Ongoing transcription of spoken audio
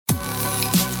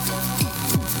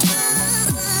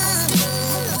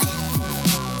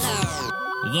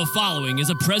The following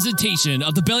is a presentation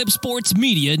of the Belly Up Sports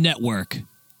Media Network.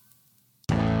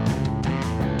 You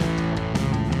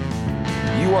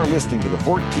are listening to the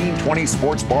 1420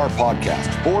 Sports Bar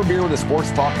Podcast. 4 beer with a sports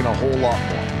talk and a whole lot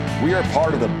more. We are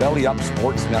part of the Belly Up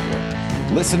Sports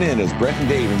Network. Listen in as Brent and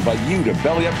Dave invite you to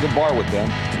belly up to the bar with them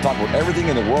to talk about everything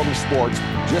in the world of sports,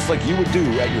 just like you would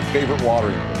do at your favorite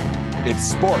watering hole. It's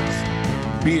sports,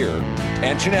 beer,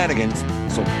 and shenanigans,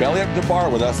 so belly up to the bar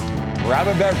with us, grab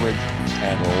a beverage,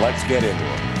 and let's get into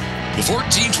it. The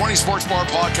 1420 Sports Bar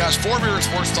Podcast, 4 beer and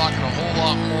sports talk and a whole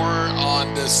lot more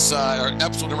on this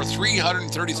episode number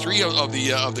 333 of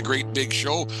the great big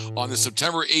show on the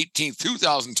September 18th,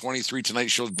 2023.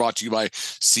 Tonight's show is brought to you by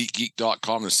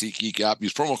SeatGeek.com, the SeatGeek app.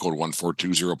 Use promo code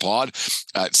 1420pod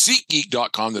at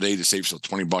SeatGeek.com today to save yourself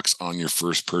 $20 on your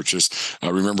first purchase.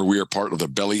 Remember, we are part of the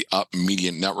Belly Up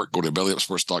Media Network. Go to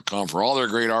bellyupsports.com for all their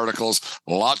great articles.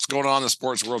 Lots going on in the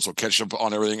sports world, so catch up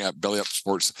on everything at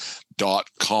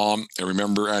bellyupsports.com. And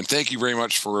remember, and thank you very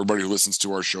much for everybody who listens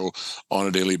to our show on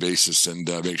a daily basis, and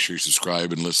make sure you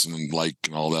subscribe and listen and like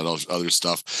and all that other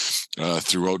stuff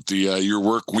throughout your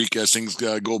work week as things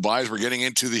go by, as we're getting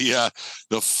into the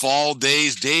fall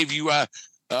days. Dave, you man,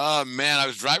 I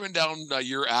was driving down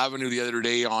your avenue the other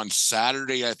day on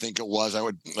Saturday, I think it was. I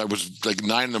was like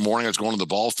 9 a.m. I was going to the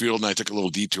ball field, and I took a little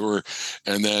detour,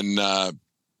 and then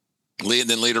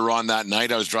later on that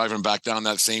night, I was driving back down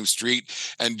that same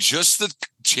street, and just the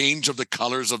change of the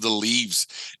colors of the leaves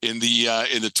in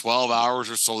the 12 hours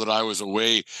or so that I was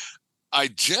away, I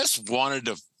just wanted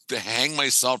to hang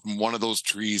myself from one of those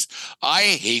trees. I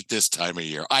hate this time of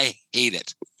year. I hate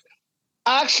it.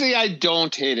 Actually, I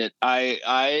don't hate it.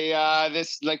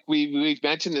 This, like we've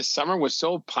mentioned, this summer was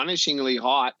so punishingly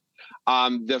hot.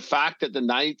 The fact that the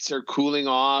nights are cooling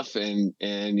off and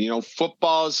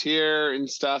football's here and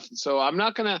stuff. So I'm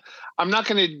not gonna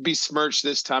besmirch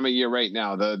this time of year right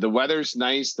now. The weather's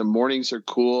nice. The mornings are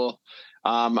cool.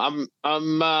 I'm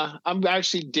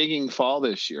actually digging fall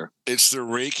this year. It's the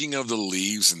raking of the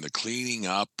leaves and the cleaning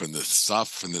up and the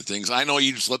stuff and the things. I know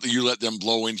you just let them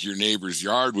blow into your neighbor's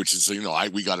yard, which is,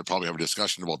 we got to probably have a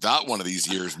discussion about that one of these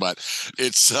years, but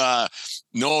it's,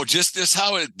 no, just this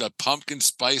how the pumpkin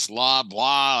spice blah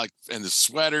blah, and the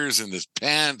sweaters and the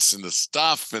pants and the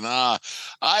stuff, and I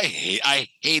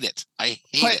hate it. I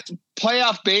hate it.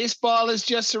 Playoff baseball is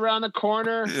just around the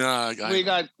corner. Yeah,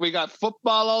 we got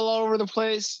football all over the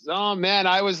place. Oh man,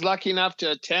 I was lucky enough to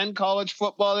attend college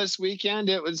football this weekend.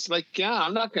 It was like,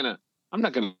 I'm not gonna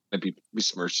be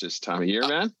besmirched this time of year,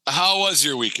 man. How was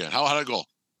your weekend? How did it go?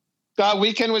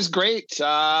 Weekend was great.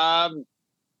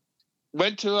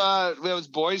 Went to it was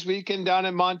boys' weekend down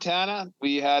in Montana.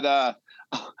 We had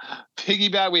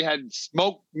piggyback. We had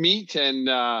smoked meat and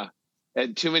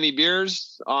had too many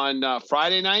beers on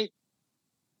Friday night.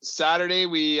 Saturday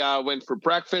we went for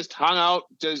breakfast, hung out,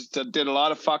 just did a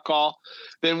lot of fuck all.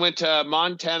 Then went to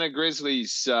Montana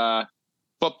Grizzlies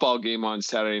football game on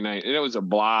Saturday night, and it was a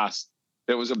blast.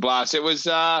 It was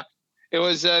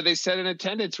they set an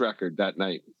attendance record that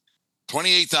night.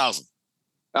 28,000.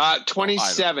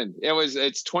 27.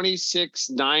 It's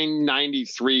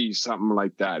 26,993, something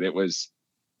like that. It was.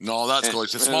 No, that's cool.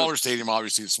 It's a smaller stadium,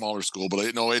 obviously, it's a smaller school, but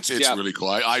it's really cool.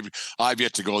 I've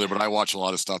yet to go there, but I watch a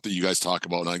lot of stuff that you guys talk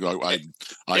about, and I go, I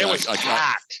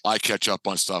catch up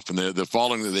on stuff, and the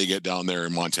following that they get down there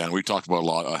in Montana. We talked about a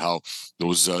lot of how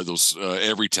those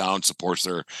every town supports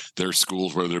their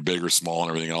schools, whether they're big or small, and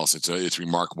everything else. It's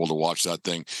remarkable to watch that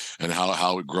thing and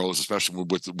how it grows, especially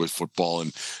with football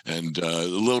and a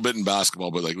little bit in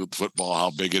basketball, but like with football, how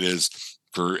big it is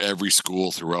for every school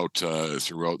throughout the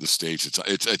states.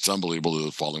 It's unbelievable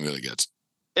the following that it gets.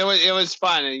 It was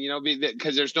fun, and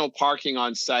because there's no parking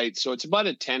on site, so it's about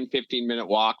a 10-15 minute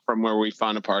walk from where we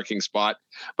found a parking spot.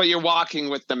 But you're walking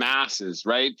with the masses,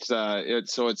 right?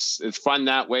 It's fun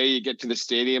that way. You get to the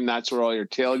stadium, that's where all your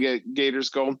tailgaters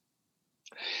go.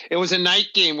 It was a night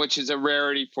game, which is a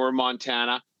rarity for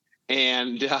Montana,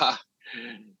 and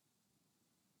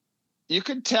you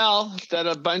could tell that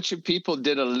a bunch of people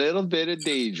did a little bit of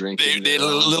day drinking. They did a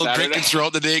little drinking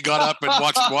throughout the day, got up and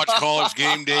watched college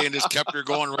game day, and just kept her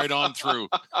going right on through.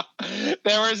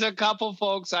 There was a couple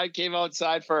folks, I came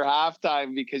outside for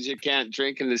halftime because you can't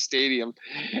drink in the stadium.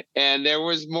 And there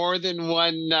was more than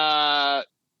one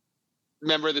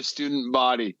member of the student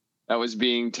body that was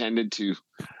being tended to.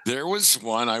 There was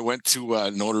one. I went to a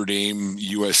Notre Dame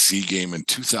USC game in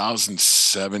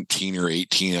 2017 or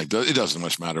 18. It doesn't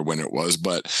much matter when it was,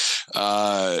 but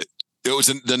It was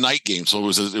the night game, so it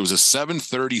was a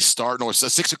 7:30 start. No, it's a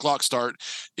 6:00 start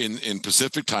in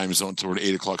Pacific time zone, toward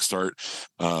 8:00 start,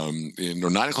 or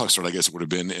 9:00 start, I guess it would have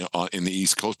been in the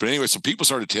East Coast. But anyway, so people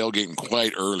started tailgating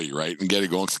quite early, right, and get it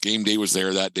going. 'Cause game day was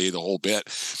there that day, the whole bit.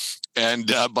 And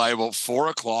by about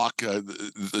 4:00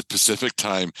 the Pacific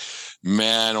time,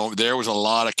 man, there was a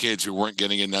lot of kids who weren't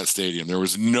getting in that stadium. There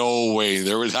was no way.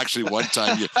 There was actually one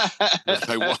time we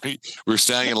were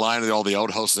standing in line, and all the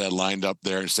outhouses had lined up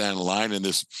there and standing in line, and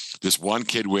this one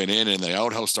kid went in, and the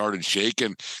outhouse started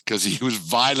shaking because he was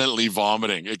violently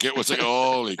vomiting. It was like,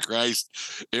 holy Christ,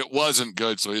 it wasn't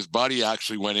good. So his buddy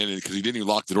actually went in, because he didn't even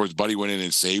lock the door. His buddy went in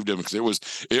and saved him, because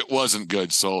it wasn't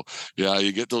good. So yeah,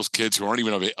 you get those kids who aren't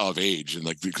even of age, and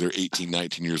like they're 18,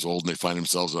 19 years old, and they find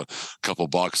themselves a couple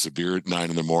bucks of beer at 9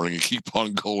 a.m. and keep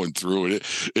on going through it.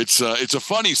 It's a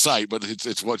funny sight, but it's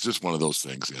just one of those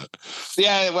things.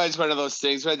 Yeah, it was one of those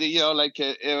things. But like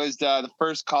it was the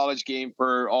first college game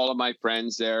for all of my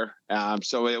friends there.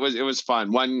 So it was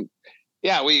fun. We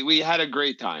had a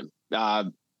great time.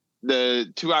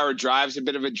 The 2-hour drive's a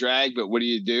bit of a drag, but what do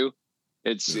you do?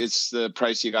 It's the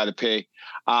price you got to pay.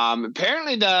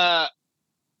 Apparently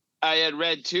I had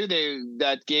read too,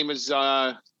 that game was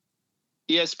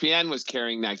ESPN was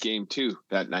carrying that game too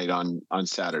that night on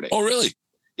Saturday. Oh, really?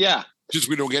 Yeah. Since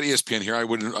we don't get ESPN here, I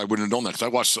wouldn't have known that,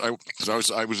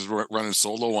 because I was running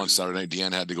solo on Saturday night.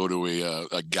 Deanne had to go to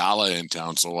a gala in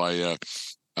town, so I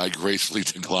gracefully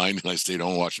declined, and I stayed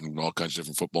home watching all kinds of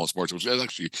different football and sports.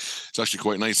 It's actually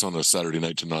quite nice on a Saturday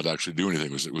night to not actually do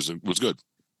anything. It was good.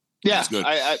 Yeah,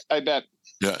 I bet.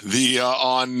 Yeah,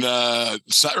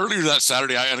 earlier that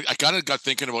Saturday, I kind of got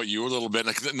thinking about you a little bit,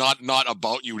 not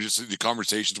about you, just the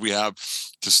conversations we have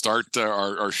to start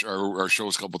our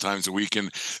shows a couple of times a week.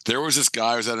 And there was this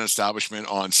guy who was at an establishment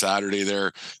on Saturday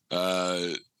there,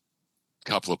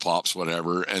 couple of pops,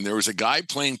 whatever, and there was a guy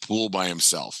playing pool by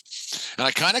himself, and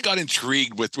I kind of got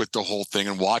intrigued with the whole thing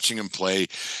and watching him play.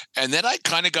 And then I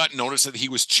kind of got noticed that he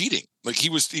was cheating. Like he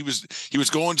was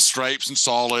going stripes and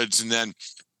solids,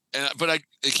 but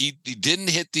he didn't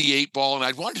hit the 8 ball, and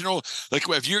I wanted to know, like,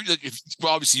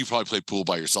 obviously you probably play pool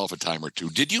by yourself a time or two.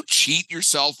 Did you cheat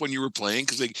yourself when you were playing?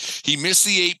 Because he missed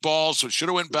the 8 ball, so it should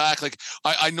have went back. Like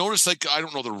I noticed, like, I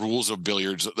don't know the rules of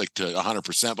billiards like to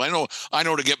 100%, but I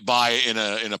know to get by in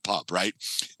a pub, right?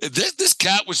 This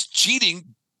cat was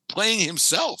cheating playing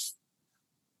himself.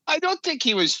 I don't think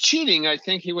he was cheating. I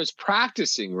think he was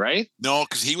practicing, right? No,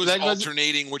 because he was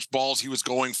alternating which balls he was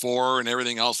going for and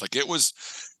everything else. Like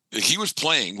he was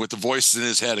playing with the voice in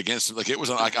his head against him. Like it was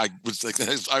like I was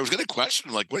going to question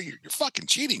him, like, "What? You're fucking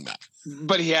cheating, man."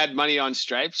 But he had money on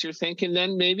stripes. You're thinking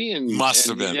then maybe, and must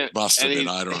have been. I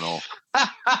don't know.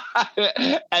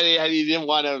 and he didn't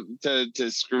want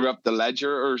to screw up the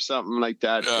ledger or something like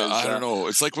that. I don't know.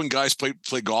 It's like when guys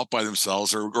play golf by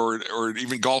themselves, or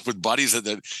even golf with buddies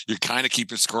that you're kind of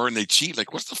keeping score and they cheat.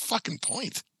 Like, what's the fucking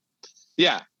point?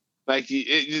 Yeah. Like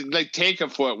take a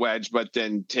foot wedge, but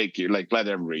then let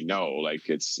everybody know, like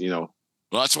it's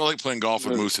Well, that's why I like playing golf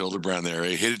with Moose Hildebrand there.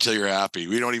 Eh? Hit it till you're happy.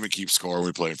 We don't even keep score when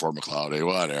we play in Fort McLeod. Eh?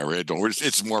 Whatever.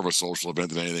 It's more of a social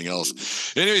event than anything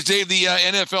else. Anyways, Dave, the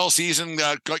NFL season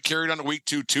got carried on to week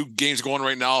 2. 2 games going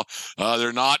right now.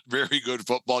 They're not very good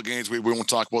football games. We won't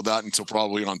talk about that until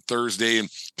probably on Thursday. And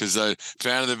because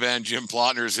fan of the van, Jim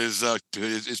Plotner's, his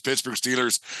Pittsburgh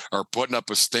Steelers are putting up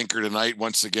a stinker tonight.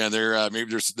 Once again, they're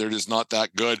just not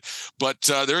that good. But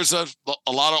there's a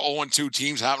lot of 0-2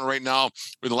 teams happening right now.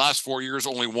 In the last 4 years,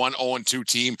 only one 0-2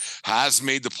 team has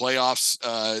made the playoffs.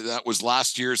 That was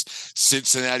last year's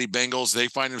Cincinnati Bengals. They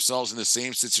find themselves in the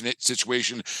same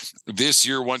situation this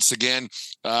year once again.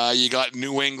 You got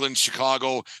New England,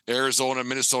 Chicago, Arizona,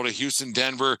 Minnesota, Houston,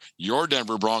 Denver, your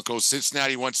Denver Broncos,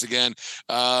 Cincinnati once again.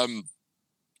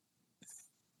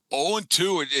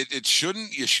 0-2, it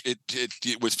shouldn't.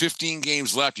 With 15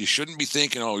 games left, you shouldn't be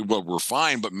thinking, "Oh, well, we're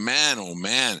fine." But man, oh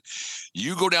man,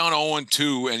 you go down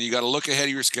 0-2, and you got to look ahead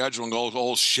of your schedule and go,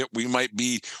 "Oh shit, we might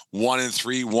be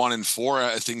 1-3,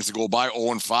 1-4." Things to go by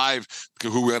 0-5,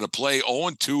 who we had to play.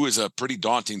 0-2 is a pretty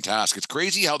daunting task. It's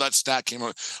crazy how that stat came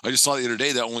out. I just saw the other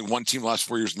day that only one team the last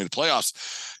 4 years made the playoffs.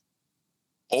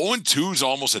 0-2 is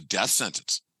almost a death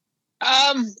sentence.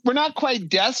 We're not quite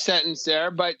death sentence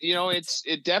there, but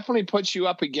it definitely puts you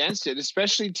up against it,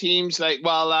 especially teams like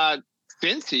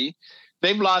Cincy.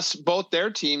 They've lost both their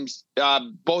games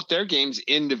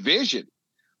in division,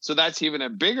 so that's even a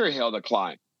bigger hill to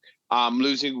climb.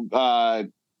 Losing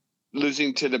to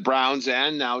the Browns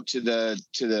and now to the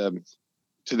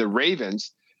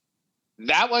Ravens.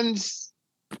 That one's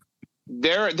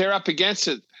they're up against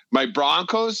it. My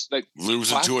Broncos, like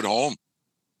losing to at home.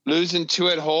 losing 2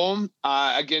 at home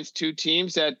against 2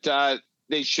 teams that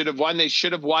they should have won. They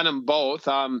should have won them both.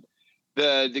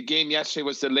 The game yesterday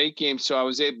was the late game, so I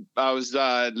was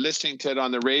listening to it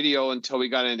on the radio until we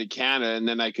got into Canada, and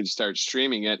then I could start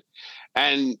streaming it.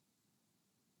 And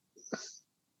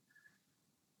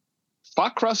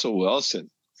fuck Russell Wilson.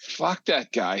 Fuck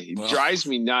that guy. He drives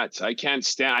me nuts. I can't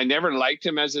stand. I never liked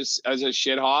him as a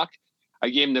shit hawk. I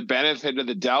gave him the benefit of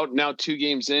the doubt. Now 2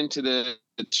 games into the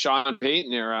Sean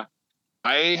Payton era,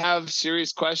 I have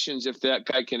serious questions if that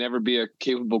guy can ever be a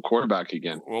capable quarterback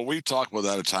again. Well, we've talked about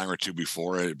that a time or two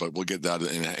before, but we'll get that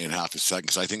in half a second,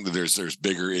 because I think that there's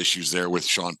bigger issues there with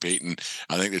Sean Payton.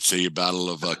 I think it's a battle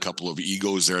of a couple of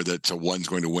egos there, that one's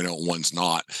going to win out and one's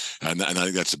not. And I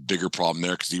think that's a bigger problem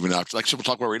there, because even after, like we'll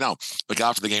talk about right now, like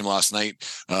after the game last night,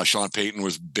 Sean Payton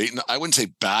was baiting, I wouldn't say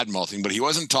bad mouthing, but he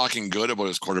wasn't talking good about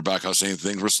his quarterback. I was saying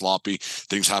things were sloppy,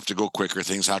 things have to go quicker,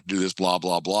 things have to do this, blah,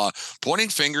 blah, blah. Pointing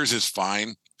fingers is fine.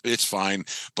 It's fine,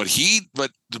 but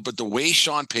the way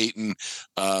Sean Payton,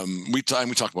 we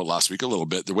talked about last week a little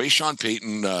bit, the way Sean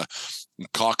Payton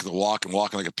cock the walk and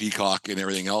walking like a peacock and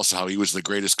everything else, how he was the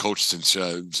greatest coach since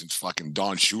fucking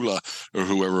Don Shula or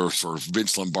whoever, for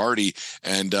Vince Lombardi,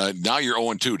 and now you're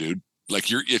 0-2, dude. Like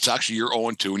it's actually you're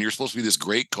 0-2, and you're supposed to be this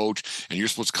great coach, and you're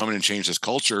supposed to come in and change this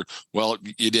culture. Well,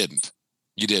 you didn't.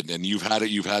 You did, and you've had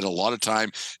a lot of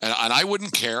time, and I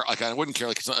wouldn't care. Like I wouldn't care.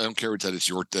 Like I don't care that it's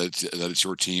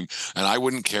your team, and I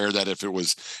wouldn't care that if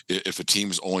a team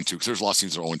is 0-2, because there's a lot of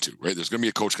teams that are 0-2, right? There's going to be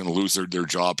a coach going to lose their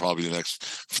job probably the next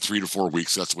 3 to 4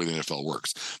 weeks. That's the way the NFL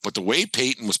works. But the way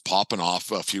Peyton was popping off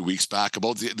a few weeks back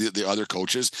about the other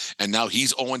coaches, and now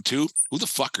he's 0-2. Who the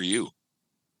fuck are you?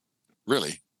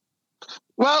 Really?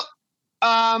 Well,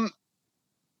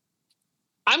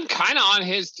 I'm kind of on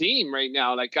his team right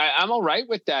now. Like I'm all right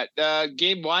with that.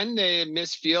 Game 1, they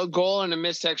missed field goal and a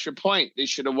missed extra point. They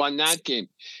should have won that game.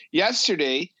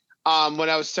 Yesterday, when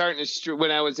I was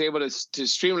when I was able to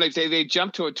stream, like they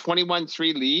jumped to a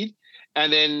 21-3 lead,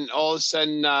 and then all of a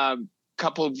sudden,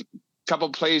 couple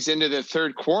plays into the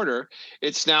third quarter,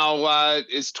 it's now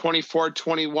is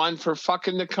 24-21 for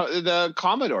fucking the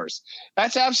Commodores.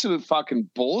 That's absolute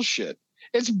fucking bullshit.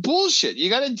 It's bullshit. You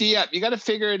got to D-up. You got to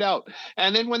figure it out.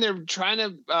 And then when they're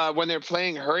when they're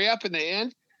playing hurry up in the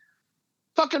end,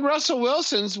 fucking Russell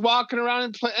Wilson's walking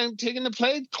around and taking the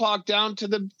play clock down to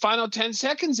the final 10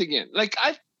 seconds again. Like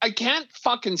I can't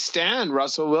fucking stand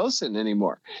Russell Wilson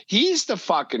anymore. He's the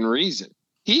fucking reason.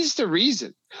 He's the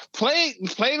reason. Play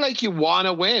like you want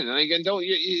to win. And again,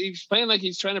 he's playing like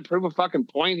he's trying to prove a fucking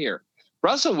point here.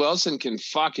 Russell Wilson can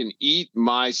fucking eat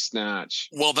my snatch.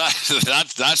 Well, that's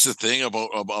the thing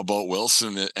about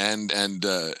Wilson and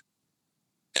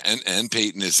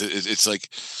Peyton is it's like,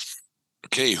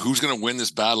 okay, who's going to win this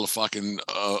battle of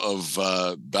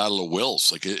battle of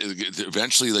wills? Like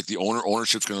eventually, like the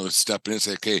ownership's going to step in and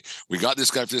say, okay, we got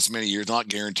this guy for this many years, not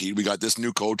guaranteed. We got this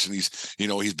new coach, and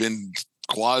he's been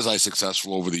quasi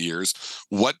successful over the years.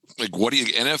 What do you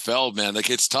NFL, man? Like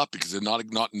it's tough because they're not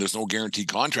there's no guaranteed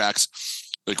contracts.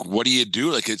 Like what do you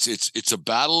do? Like it's a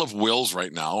battle of wills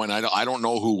right now, and I don't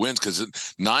know who wins,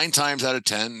 because 9 times out of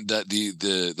 10 that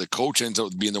the coach ends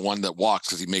up being the one that walks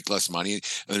because he makes less money, and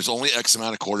there's only X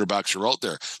amount of quarterbacks who are out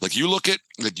there. Like you look at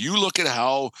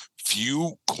how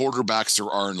few quarterbacks there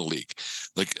are in the league,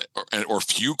 or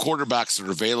few quarterbacks that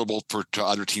are available to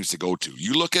other teams to go to.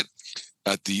 You look at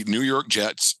the New York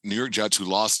Jets who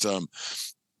lost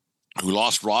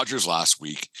Rodgers last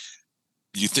week.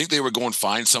 You think they would go and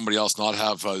find somebody else, not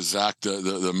have Zach,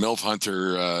 the MILF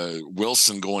Hunter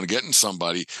Wilson going and getting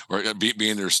somebody or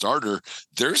being their starter.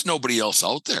 There's nobody else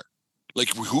out there.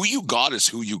 Like who you got is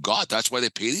who you got. That's why they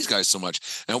pay these guys so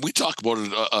much. And we talk about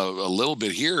it a little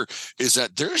bit here, is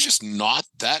that there's just not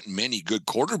that many good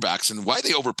quarterbacks, and why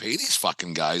they overpay these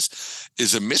fucking guys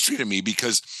is a mystery to me,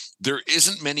 because there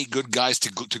isn't many good guys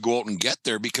to go out and get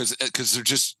there, because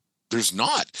there's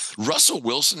not. Russell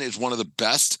Wilson is one of the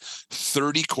best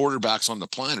 30 quarterbacks on the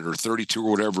planet, or 32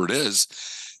 or whatever it is,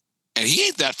 and he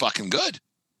ain't that fucking good.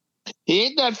 He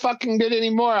ain't that fucking good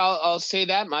anymore. I'll say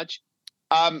that much.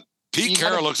 Pete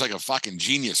Carroll looks like a fucking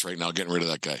genius right now, getting rid of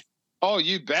that guy. Oh,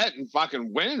 you bet, and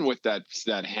fucking winning with that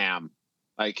ham.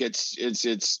 Like it's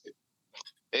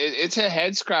a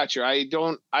head scratcher. I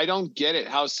don't get it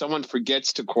how someone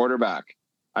forgets to quarterback.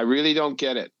 I really don't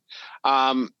get it.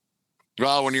 Well,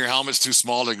 when your helmet's too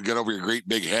small to get over your great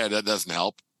big head, that doesn't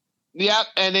help. Yeah,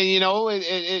 and then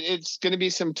it's going to be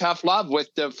some tough love with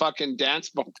the fucking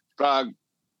dance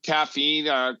caffeine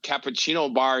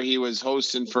cappuccino bar he was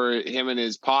hosting for him and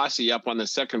his posse up on the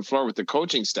second floor with the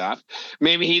coaching staff.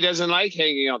 Maybe he doesn't like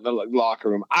hanging out in the locker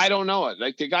room. I don't know it.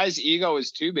 Like the guy's ego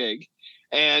is too big,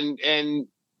 and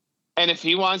And if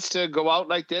he wants to go out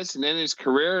like this and end his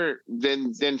career,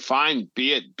 then fine,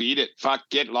 beat it. Fuck,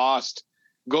 get lost.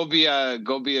 Go be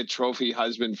a trophy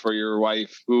husband for your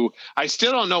wife, who I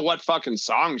still don't know what fucking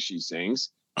song she sings.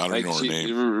 I don't know her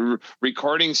name.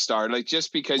 Recording star, like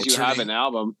just because What's you have name? an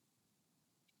album.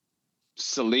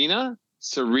 Selena's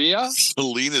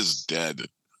dead.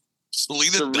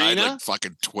 Selena died like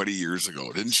fucking 20 years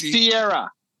ago, didn't she?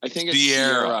 Sierra. I think it's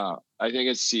Sierra. I think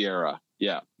it's Sierra.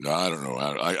 Yeah. No, I don't know.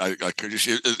 I could.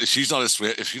 If she's not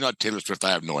if she's not Taylor Swift, I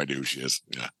have no idea who she is.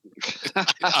 Yeah,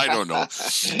 I don't know.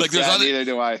 Like there's neither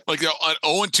do I. Like an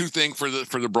 0-2 thing for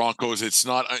the Broncos, it's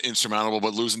not insurmountable,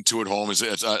 but losing 2 at home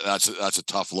that's a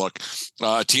tough look.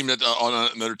 A team that on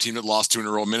another team that lost 2 in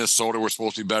a row. Minnesota were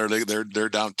supposed to be better. They're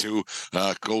down 2.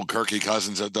 Gold Kirky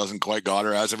Cousins that doesn't quite got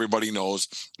her, as everybody knows.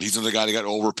 He's the guy that got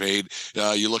overpaid.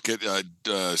 You look at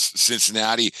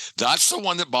Cincinnati. That's the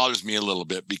one that bothers me a little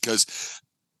bit, because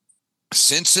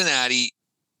Cincinnati,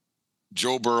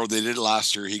 Joe Burrow, they did it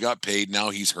last year. He got paid. Now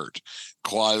he's hurt.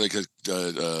 Like a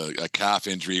calf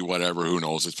injury, whatever. Who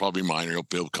knows? It's probably minor.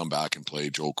 He'll come back and play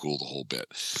Joe Cool the whole bit.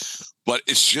 But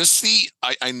it's just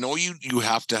I know you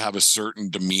have to have a certain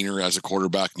demeanor as a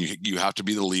quarterback, and you have to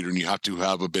be the leader, and you have to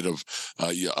have a bit of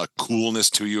a coolness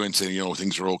to you and say,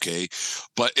 things are okay.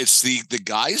 But it's the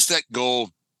guys that go,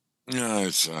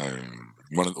 it's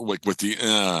one of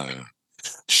the,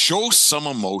 show some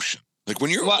emotion. Like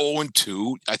when you're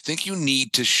 0-2, I think you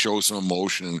need to show some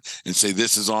emotion and say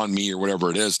this is on me or whatever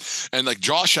it is. And like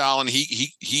Josh Allen,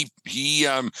 he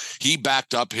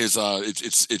backed up his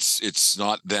it's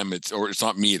not them, it's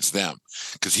not me, it's them,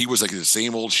 because he was like the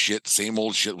same old shit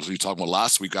was we talking about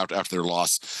last week after their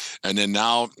loss, and then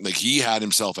now like he had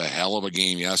himself a hell of a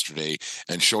game yesterday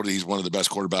and showed that he's one of the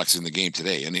best quarterbacks in the game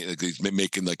today, and he's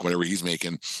making like whatever he's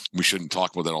making. We shouldn't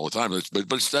talk about that all the time, but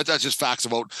that's just facts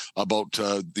about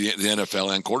the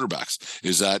NFL and quarterbacks,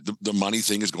 is that the money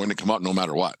thing is going to come out no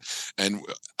matter what. And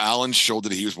Allen showed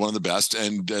that he was one of the best,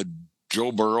 and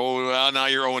Joe Burrow, now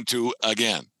you're 0-2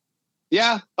 again.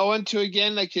 Yeah, 0-2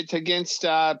 again. Like it's against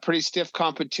pretty stiff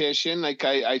competition. Like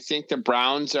I think the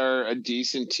Browns are a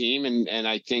decent team, and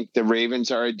I think the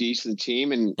Ravens are a decent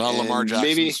team. And Lamar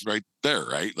Jackson's right there,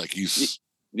 right? Like he's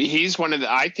one of the.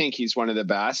 I think he's one of the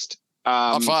best.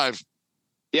 Top 5.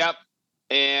 Yep.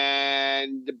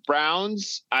 And the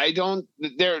Browns, their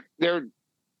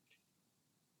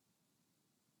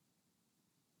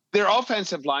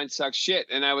offensive line sucks shit.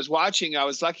 And I was lucky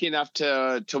enough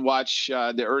to watch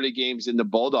the early games in the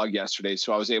Bulldog yesterday.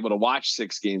 So I was able to watch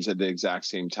 6 games at the exact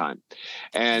same time.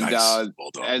 And, nice.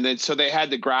 And then, so they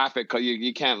had the graphic,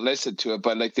 you can't listen to it,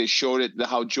 but like they showed it,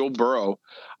 how Joe Burrow,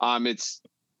 it's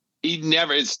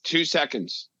 2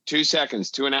 seconds, 2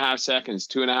 seconds, 2.5 seconds,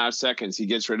 2.5 seconds. He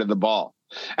gets rid of the ball.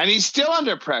 And he's still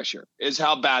under pressure, is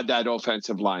how bad that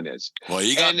offensive line is. Well,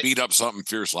 he got beat up something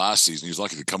fierce last season. He was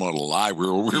lucky to come out alive. We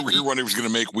were wondering he was going to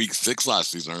make week 6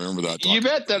 last season. I remember that. You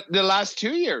bet the last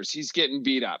 2 years he's getting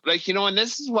beat up. Like, and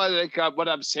this is what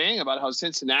I'm saying about how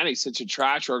Cincinnati is such a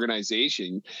trash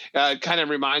organization. Kind of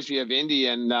reminds me of Indy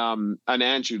and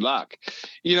Andrew Luck.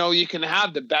 You can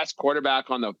have the best quarterback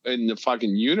in the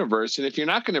fucking universe, and if you're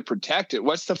not going to protect it,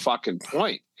 what's the fucking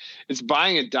point? It's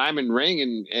buying a diamond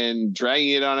ring and dragging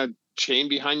it on a chain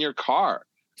behind your car.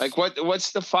 Like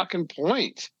what's the fucking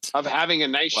point of having a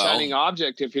nice shining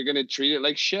object if you're going to treat it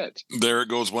like shit? There it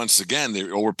goes once again. They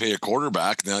overpay a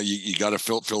quarterback. Now you got to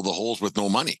fill the holes with no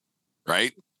money,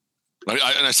 right?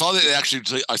 I saw that they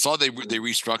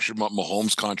restructured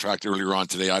Mahomes' contract earlier on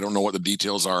today. I don't know what the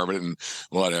details are of it, and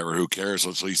whatever. Who cares?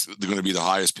 So he's going to be the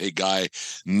highest paid guy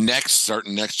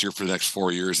starting next year for the next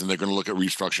 4 years, and they're going to look at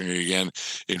restructuring it again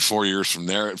in 4 years from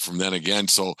then again.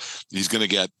 So he's going to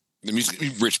get.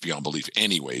 He's rich beyond belief,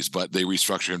 anyways. But they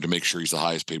restructure him to make sure he's the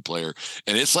highest paid player,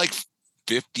 and it's like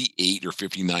 58 or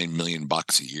 59 million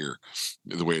bucks a year,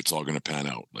 the way it's all going to pan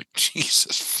out. Like,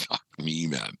 Jesus fuck me,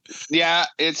 man. Yeah,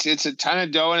 it's a ton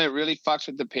of dough, and it really fucks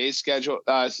with the pay schedule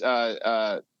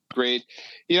grade.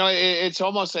 It's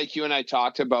almost like you and I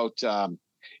talked about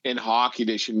in hockey.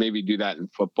 They should maybe do that in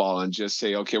football and just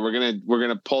say, okay, we're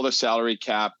gonna pull the salary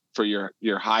cap for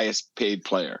your highest paid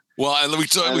player. Well, and we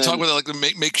talk about that,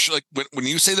 like make sure, like when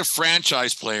you say the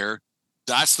franchise player,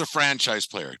 that's the franchise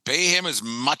player. Pay him as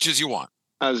much as you want.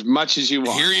 As much as you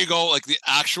want. Here you go, like the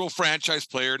actual franchise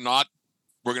player, not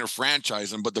we're going to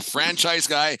franchise him, but the franchise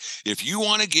guy, if you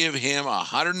want to give him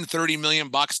 $130 million,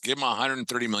 give him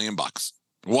 $130 million.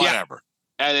 Whatever.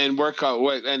 Yeah. And then work out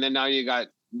and then now you got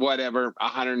whatever,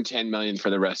 $110 million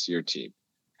for the rest of your team.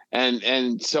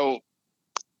 And so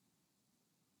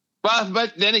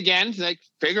but then again, like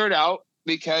figure it out.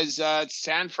 because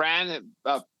San Fran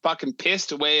fucking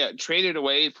traded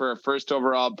away for a first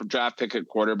overall draft pick at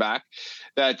quarterback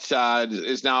that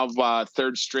is now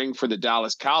third string for the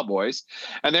Dallas Cowboys,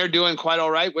 and they're doing quite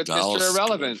all right with Dallas Mr.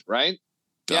 Irrelevant, right?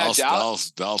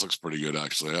 Dallas looks pretty good,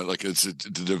 actually. Like it's the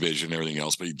division, everything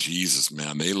else, but Jesus,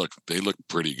 man, they look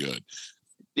pretty good.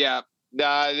 Yeah,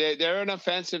 they're an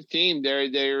offensive team.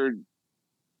 They're.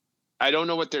 I don't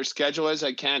know what their schedule is.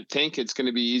 I can't think it's going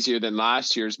to be easier than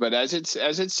last year's. But as it's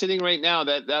sitting right now,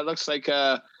 that looks like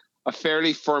a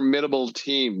fairly formidable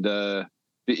team. The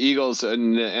Eagles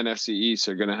and the NFC East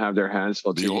are going to have their hands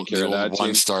full taking care of that.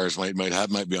 One stars might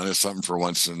be on something for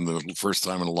once in the first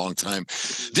time in a long time.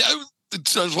 I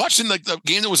was watching like the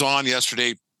game that was on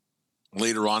yesterday.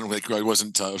 Later on, like I was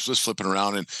just flipping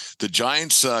around, and the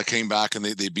Giants came back and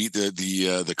they beat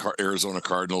the Arizona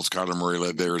Cardinals. Kyler Murray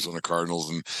led the Arizona Cardinals,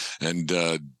 and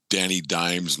Danny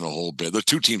Dimes and the whole bit. The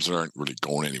two teams that aren't really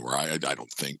going anywhere, I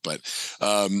don't think. But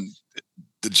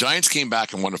the Giants came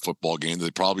back and won a football game that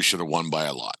they probably should have won by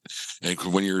a lot. And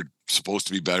when you're supposed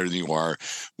to be better than you are,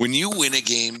 when you win a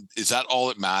game, is that all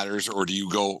that matters, or do you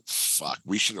go, "Fuck,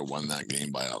 we should have won that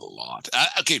game by a lot"?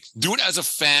 Okay, do it as a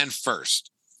fan first.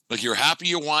 Like you're happy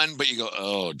you won, but you go,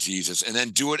 "Oh Jesus!" And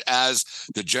then do it as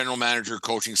the general manager,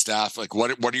 coaching staff. Like,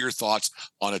 what are your thoughts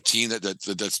on a team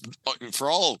that's for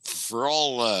all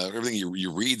everything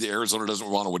you read? The Arizona doesn't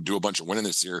want to do a bunch of winning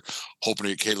this year, hoping to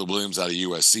get Caleb Williams out of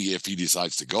USC if he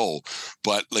decides to go.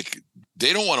 But like,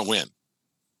 they don't want to win.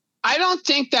 I don't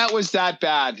think that was that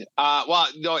bad. Well,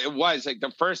 no, it was like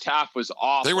the first half was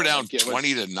awful. They were down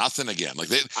 20-0 again. Like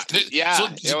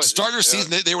start their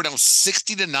season, they were down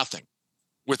 60-0.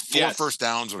 With four first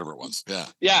downs, whatever it was.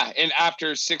 Yeah. And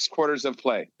after 6 quarters of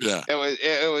play. Yeah.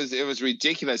 It was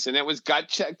ridiculous. And it was gut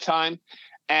check time.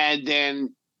 And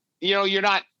then,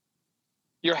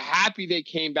 you're happy they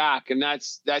came back. And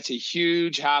that's a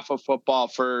huge half of football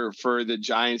for the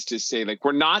Giants to say, like,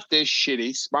 we're not this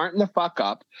shitty, smarten the fuck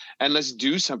up and let's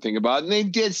do something about it. And they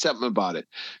did something about it.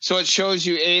 So it shows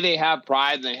you, they have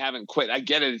pride and they haven't quit. I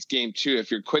get it. It's game 2.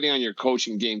 If you're quitting on your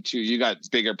coaching game 2, you got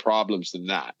bigger problems than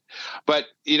that. But,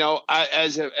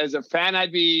 as a fan,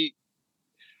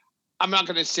 I'm not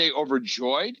going to say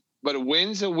overjoyed, but a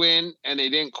win's a win, and they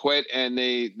didn't quit, and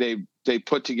they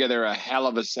put together a hell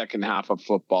of a second half of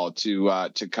football to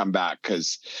come back,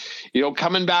 because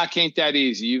coming back ain't that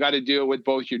easy. You got to do it with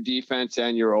both your defense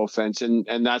and your offense,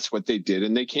 and that's what they did,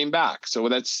 and they came back. So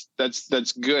that's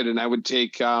good, and I would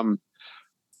take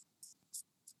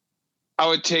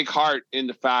heart in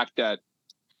the fact that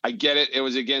I get it. It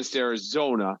was against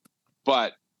Arizona,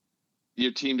 but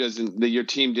your team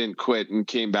didn't quit and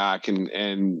came back,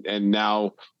 and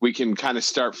now we can kind of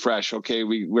start fresh. Okay,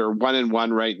 we're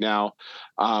 1-1 right now.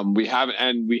 We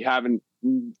haven't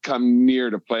come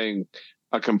near to playing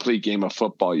a complete game of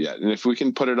football yet. And if we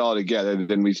can put it all together,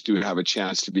 then we do have a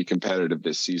chance to be competitive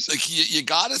this season. Like you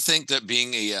got to think that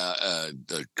being a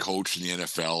coach in the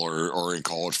NFL or in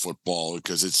college football,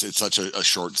 because it's such a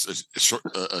short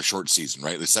season,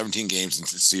 right? There's 17 games and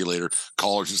see you later.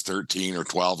 College is 13 or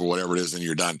 12 or whatever it is, and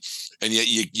you're done. And yet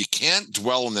you can't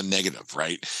dwell on the negative,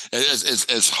 right?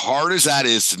 As hard as that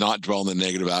is to not dwell on the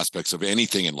negative aspects of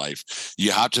anything in life,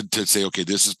 you have to say, okay,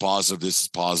 this is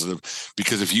positive,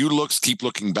 because if you keep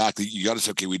looking back, you got to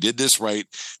say, okay, we did this right,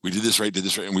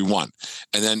 and we won.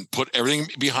 And then put everything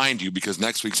behind you, because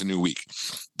next week's a new week.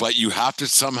 But you have to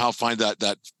somehow find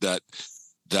that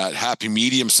happy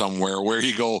medium somewhere where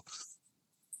you go,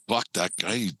 fuck, that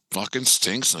guy, he fucking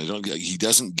stinks. He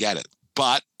doesn't get it.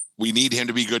 But we need him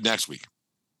to be good next week.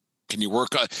 Can you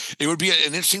work on it? Would be an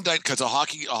interesting night, because a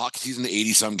hockey season,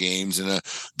 80 some games, and a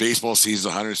baseball season,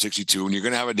 162, and you're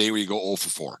going to have a day where you go 0 for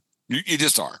 4. You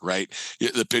just are, right?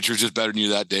 The pitcher's just better than you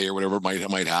that day, or whatever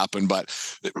might happen. But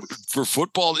for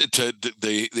football,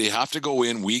 they have to go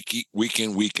in week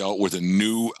in, week out with a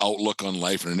new outlook on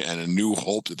life and a new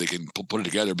hope that they can put it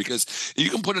together. Because you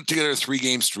can put it together a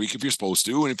 3-game streak if you're supposed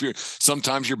to, and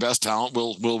sometimes your best talent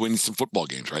will win some football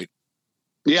games, right?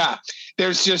 Yeah,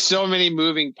 there's just so many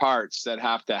moving parts that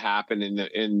have to happen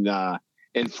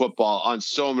in football on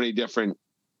so many different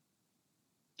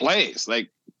plays. Like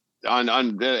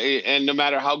and no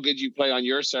matter how good you play on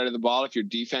your side of the ball, if your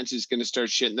defense is going to start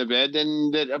shitting the bed,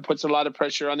 then that puts a lot of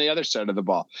pressure on the other side of the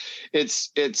ball.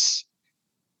 It's.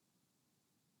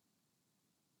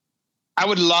 I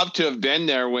would love to have been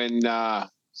there when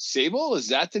Sable, is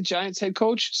that the Giants head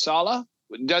coach? Saleh?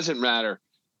 It doesn't matter,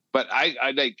 but I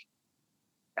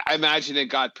imagine it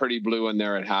got pretty blue in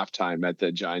there at halftime at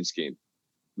the Giants game.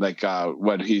 Like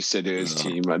what he said to his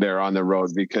team, they're on the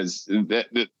road, because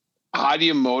how do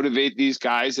you motivate these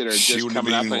guys that are just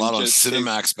coming up? A lot on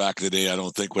Cinemax back in the day. I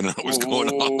don't think when it was going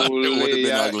on, it would have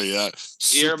been ugly. Yeah,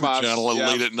 Super Channel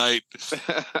late at night,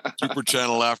 Super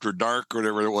Channel after dark, or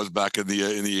whatever it was back in the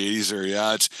 80s. There,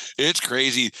 yeah, it's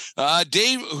crazy.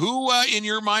 Dave, who in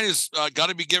your mind has got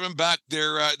to be given back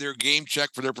their game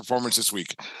check for their performance this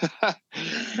week?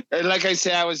 And like I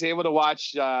said, I was able to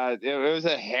watch. It was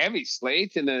a heavy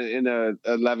slate in the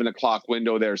 11 o'clock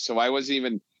window there, so I wasn't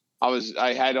even.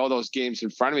 I had all those games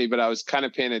in front of me, but I was kind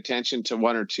of paying attention to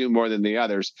one or two more than the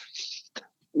others.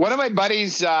 One of my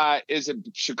buddies is a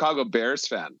Chicago Bears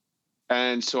fan.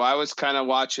 And so I was kind of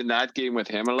watching that game with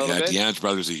him a little bit. Deanne's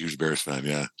brother's a huge Bears fan,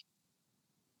 yeah.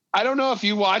 I don't know if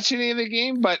you watch any of the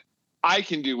game, but I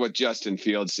can do what Justin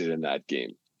Fields did in that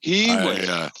game. He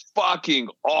was fucking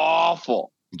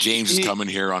awful. James is coming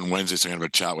here on Wednesday, so I'm going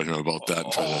to chat with him about that.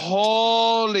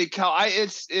 Holy cow.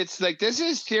 It's like, this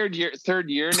is third year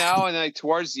now. And like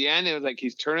towards the end, it was like,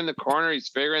 he's turning the corner. He's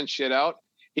figuring shit out.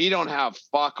 He don't have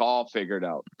fuck all figured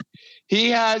out.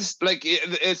 He has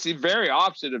it's the very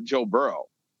opposite of Joe Burrow.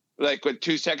 Like with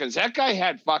 2 seconds, that guy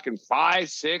had fucking 5,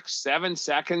 6, 7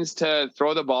 seconds to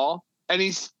throw the ball. And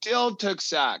he still took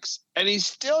sacks. And it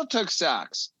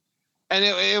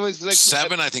was like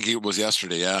 7, I think it was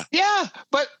yesterday. Yeah. Yeah.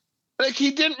 But like,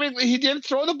 he didn't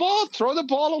throw the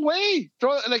ball away.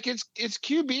 It's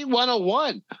QB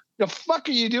 101. The fuck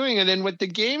are you doing? And then with the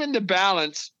game in the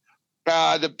balance,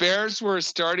 the Bears were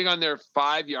starting on their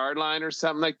 5-yard line or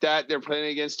something like that. They're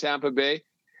playing against Tampa Bay.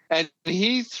 And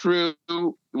he threw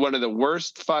one of the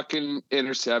worst fucking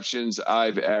interceptions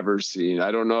I've ever seen.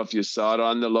 I don't know if you saw it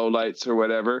on the lowlights or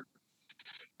whatever,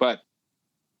 but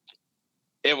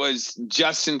it was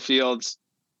Justin Fields.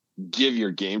 Give your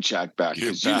game check back.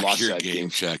 You lost your game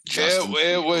check.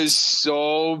 It was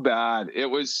so bad. It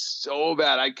was so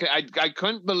bad. I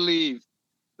couldn't believe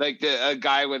like a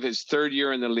guy with his 3rd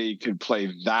year in the league could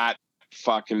play that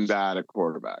fucking bad at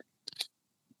quarterback.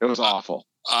 It was awful.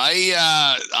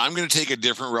 I'm going to take a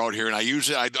different route here, and I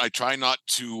try not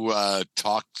to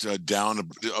talk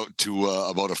down to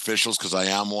about officials, because I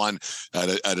am one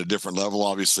at a different level,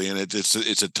 obviously, and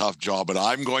it's a tough job. But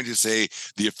I'm going to say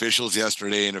the officials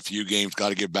yesterday in a few games got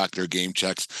to give back their game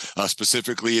checks,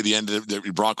 specifically at the end of the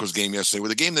Broncos game yesterday,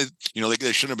 with a game that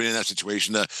they shouldn't have been in that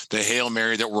situation. The Hail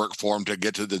Mary that worked for them to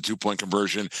get to the 2-point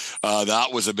conversion, that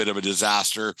was a bit of a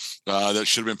disaster. That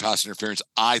should have been pass interference,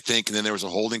 I think. And then there was a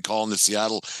holding call in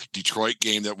the Detroit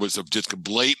game that was just a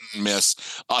blatant miss.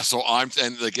 And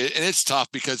it's tough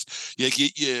because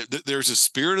there's a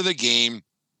spirit of the game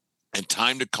and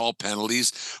time to call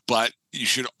penalties, but you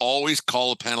should always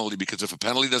call a penalty, because if a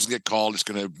penalty doesn't get called, it's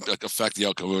going to affect the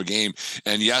outcome of a game.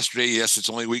 And yesterday, yes, it's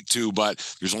only week 2,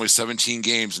 but there's only 17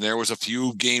 games. And there was a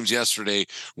few games yesterday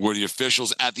where the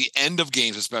officials at the end of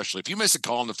games, especially if you miss a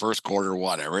call in the first quarter,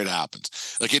 whatever, it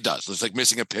happens. Like it does. It's like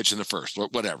missing a pitch in the first,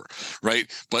 whatever. Right.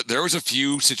 But there was a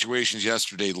few situations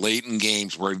yesterday late in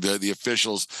games where the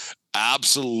officials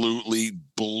absolutely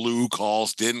blew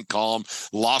calls, didn't call them,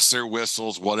 lost their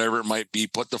whistles, whatever it might be,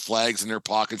 put the flags in their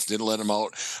pockets, didn't let them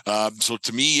out. So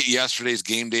to me, yesterday's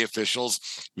game day officials,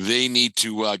 they need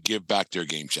to give back their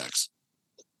game checks.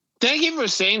 Thank you for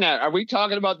saying that. Are we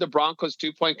talking about the Broncos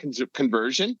 2-point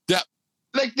conversion? Yeah.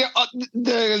 Like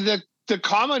the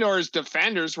Commodores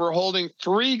defenders were holding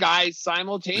 3 guys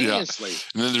simultaneously. Yeah.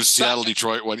 And then there's Seattle,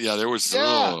 Detroit one. Yeah, there was.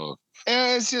 Yeah.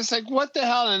 And it's just like, what the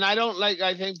hell? And I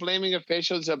think blaming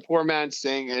officials a poor man's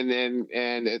thing.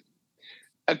 And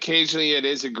occasionally it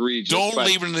is egregious. Don't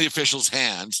leave it in the officials'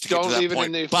 hands to get to that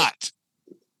point.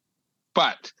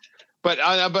 But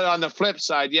on the flip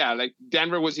side, yeah, like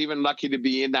Denver was even lucky to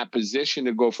be in that position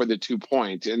to go for the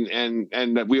 2-point.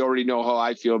 And we already know how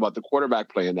I feel about the quarterback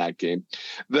play in that game.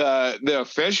 The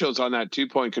officials on that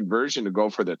 2-point conversion to go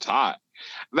for the tie.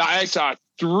 I saw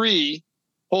 3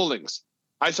 holdings.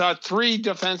 I saw 3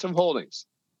 defensive holdings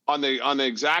on the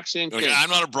exact same thing. Okay,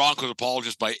 I'm not a Broncos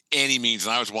apologist by any means,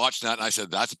 and I was watching that and I said,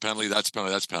 "That's a penalty. That's a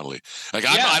penalty. That's a penalty." Like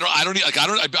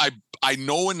I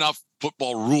know enough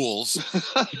football rules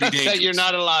to be dangerous. That you're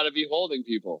not allowed to be holding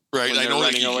people. Right. I know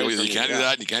you can't do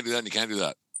that. And you can't do that. And you can't do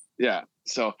that. Yeah.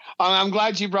 So I'm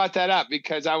glad you brought that up,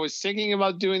 because I was thinking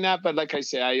about doing that, but like I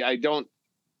say, I don't.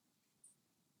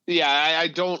 Yeah, I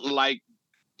don't like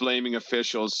blaming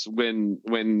officials when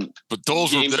but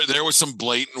there was some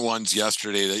blatant ones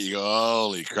yesterday that you go,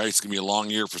 holy Christ, it's gonna be a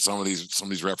long year for some of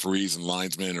these referees and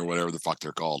linesmen or whatever the fuck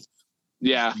they're called.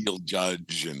 Yeah, field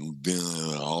judge and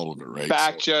all of it, right?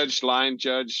 Back judge, line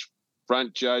judge,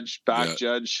 front judge, back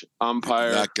judge,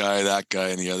 umpire. That guy,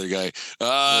 and the other guy.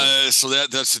 So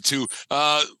that's the 2.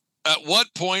 At what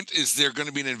point is there going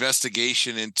to be an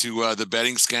investigation into the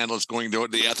betting scandal that's going to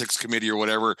the ethics committee or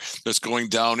whatever that's going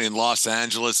down in Los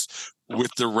Angeles with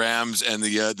the Rams and the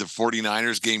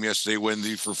 49ers game yesterday when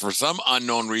for some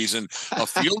unknown reason a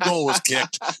field goal was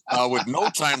kicked with no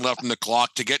time left in the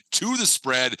clock to get to the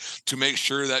spread to make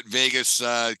sure that Vegas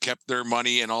kept their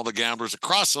money, and all the gamblers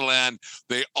across the land,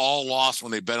 they all lost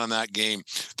when they bet on that game.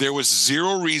 There was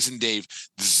zero reason, Dave,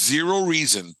 zero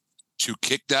reason to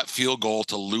kick that field goal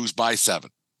to lose by 7.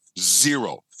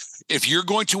 Zero. If you're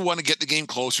going to want to get the game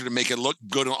closer to make it look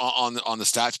good on the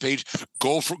stats page,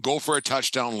 go for a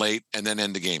touchdown late and then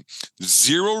end the game.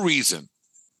 Zero reason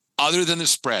other than the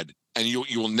spread. And you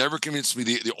will never convince me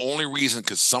the only reason,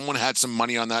 because someone had some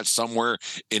money on that somewhere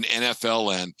in NFL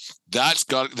land.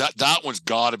 That one's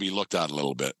got to be looked at a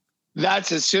little bit.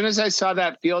 That's as soon as I saw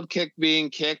that field kick being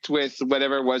kicked with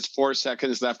whatever it was 4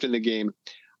 seconds left in the game.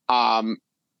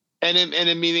 And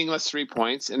a meaningless 3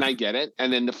 points, and I get it.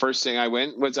 And then the first thing I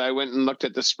went and looked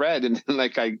at the spread, and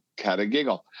like I had a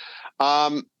giggle.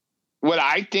 What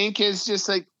I think is just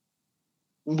like,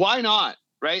 why not?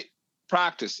 Right?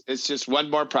 Practice. It's just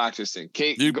one more practice thing.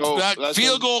 Okay,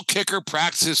 field goal kicker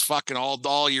practices fucking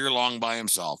all year long by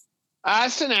himself.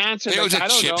 That's an answer. It was a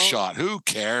chip shot. Who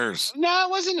cares? No, it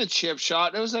wasn't a chip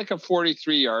shot. It was like a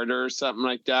 43-yarder or something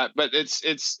like that. But it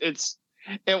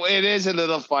is a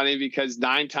little funny because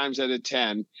 9 times out of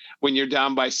 10, when you're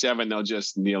down by 7, they'll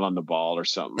just kneel on the ball or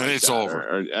something. And like it's that,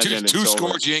 over. Two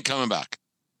scores, you ain't coming back.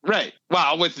 Right.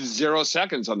 Well, with 0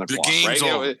 seconds on the clock. The game's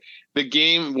over. The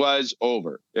game was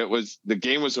over. The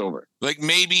game was over. Like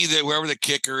maybe whoever the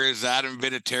kicker is, Adam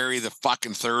Vinatieri, the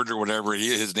fucking third or whatever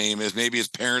his name is, maybe his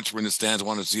parents were in the stands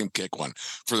wanting to see him kick one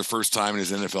for the first time in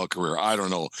his NFL career. I don't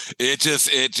know. It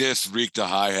just reeked of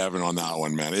high heaven on that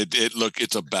one, man.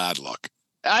 It's a bad look.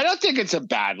 I don't think it's a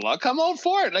bad look. I'm all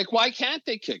for it. Like, why can't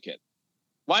they kick it?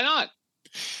 Why not?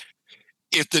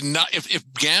 If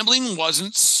gambling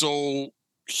wasn't so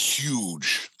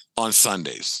huge on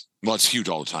Sundays, well, it's huge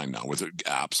all the time now with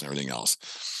apps and everything else.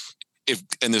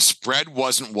 And the spread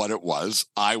wasn't what it was,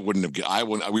 we wouldn't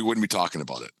be talking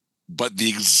about it. But the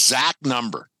exact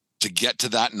number to get to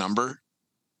that number,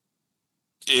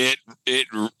 it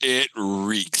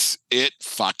reeks. It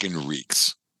fucking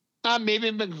reeks.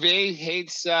 Maybe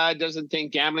McVay doesn't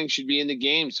think gambling should be in the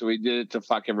game, so he did it to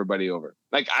fuck everybody over.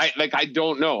 I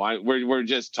don't know. We're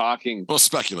just talking. Well,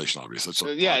 speculation, obviously. It's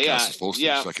supposed to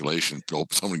be speculation.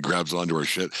 Hope someone grabs onto our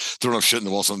shit, throw enough shit in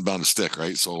the wall, something bound to stick,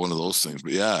 right? So one of those things.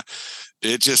 But yeah,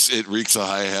 it reeks of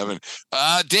high heaven.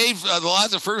 Dave,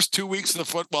 the first 2 weeks of the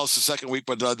football, it's the second week,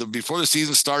 but before the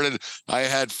season started, I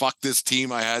had fuck this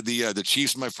team. I had the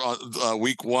Chiefs in my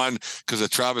week 1 because of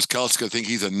Travis Kelce. I think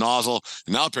he's a nozzle,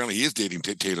 and now apparently he is dating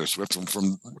Taylor Swift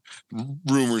from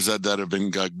rumors that have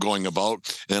been going about.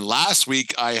 And then last week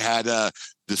I had the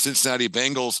Cincinnati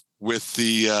Bengals with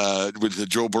the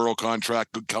Joe Burrow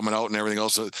contract coming out and everything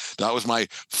else. So that was my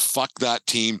fuck that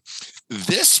team.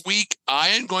 This week, I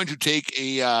am going to take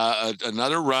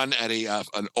another run at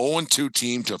an 0-2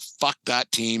 team to fuck that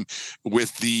team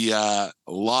with the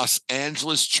Los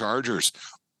Angeles Chargers.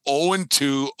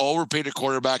 0-2, overpaid a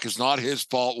quarterback. Is not his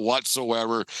fault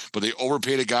whatsoever, but they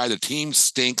overpaid a guy. The team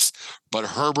stinks. But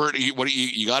Herbert,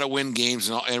 you got to win games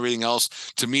and everything else.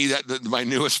 To me, my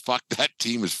newest fuck that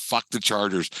team is fuck the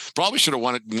Chargers. Probably should have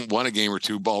won a game or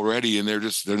two already, and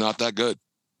they're not that good.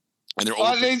 And they're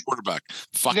overpaid quarterback.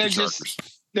 Fuck the Chargers.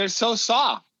 They're so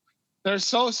soft. They're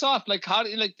so soft. Like how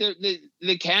do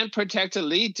they can't protect a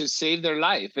lead to save their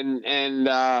life, and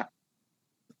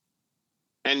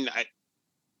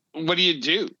what do you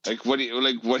do?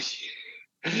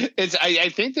 I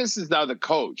think this is now the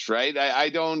coach, right? I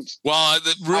don't. Well,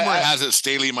 the rumor has it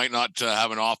Staley might not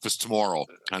have an office tomorrow,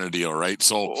 kind of deal, right?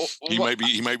 So he might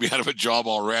be out of a job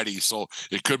already. So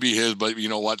it could be his, but you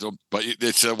know what? But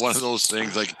it's one of those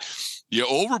things like. You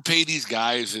overpay these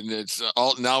guys, and it's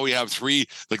all now we have 3.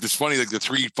 Like it's funny, like the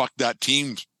 3 fuck that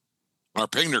teams are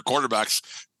paying their quarterbacks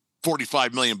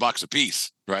 $45 million a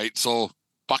piece, right? So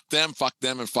fuck them,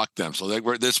 and fuck them. So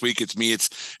this week it's me. It's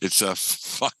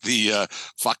fuck the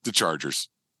Chargers.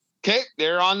 Okay,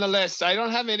 they're on the list. I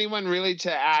don't have anyone really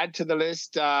to add to the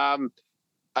list.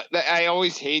 I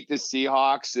always hate the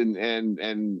Seahawks,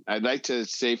 and I'd like to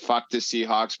say fuck the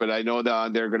Seahawks, but I know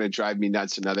that they're going to drive me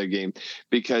nuts another game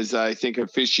because I think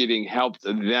officiating helped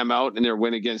them out in their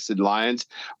win against the Lions.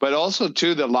 But also,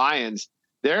 too, the Lions,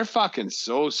 they're fucking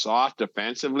so soft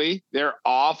defensively. They're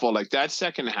awful. Like that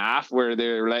second half where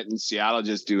they're letting Seattle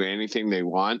just do anything they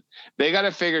want. They got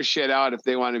to figure shit out if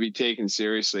they want to be taken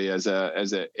seriously as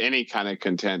any kind of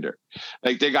contender.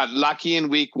 Like they got lucky in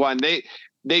week 1.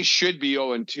 they should be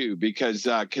 0-2 because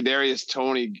Kadarius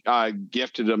Toney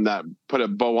gifted them put a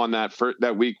bow on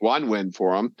that week 1 win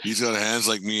for him. He's got hands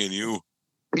like me and you.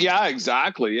 Yeah,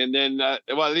 exactly. And then, at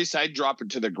least I'd drop it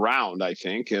to the ground. I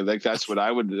think like that's what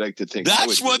I would like to think.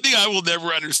 That's one thing I will never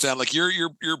understand. Like your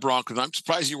Broncos. I'm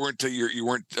surprised you weren't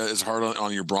as hard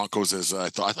on your Broncos as I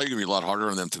thought. I thought you'd be a lot harder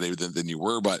on them today than you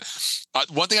were. But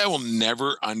one thing I will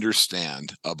never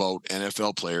understand about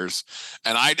NFL players,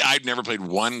 and I've never played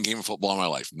one game of football in my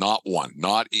life, not one,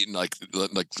 not even like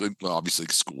obviously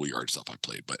schoolyard stuff I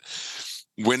played, but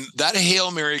when that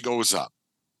Hail Mary goes up,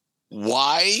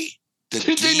 why? The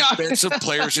defensive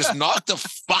players just knock the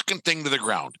fucking thing to the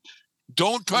ground.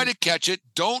 Don't try to catch it.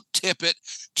 Don't tip it.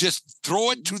 Just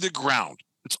throw it to the ground.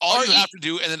 That's all you have to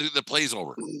do, and then the play's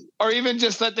over. Or even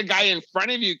just let the guy in front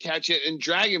of you catch it and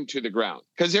drag him to the ground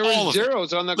because there were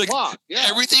zeros on the clock. Yeah,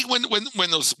 everything when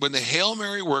the Hail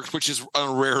Mary works, which is on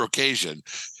a rare occasion,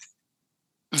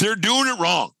 they're doing it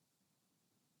wrong.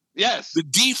 Yes, the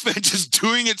defense is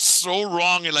doing it so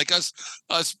wrong, and like us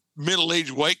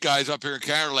middle-aged white guys up here in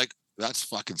Canada, like. That's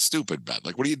fucking stupid, man.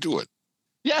 Like, what are you doing?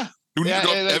 Yeah. We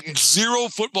have zero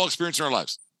football experience in our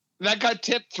lives. That got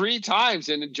tipped 3 times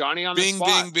and Johnny on the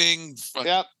spot. Bing.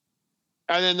 Yep.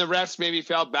 And then the refs maybe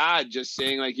felt bad just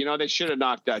saying like, they should have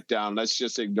knocked that down. Let's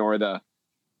just ignore the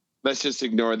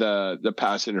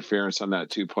pass interference on that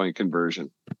 2-point conversion.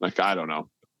 Like, I don't know.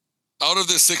 Out of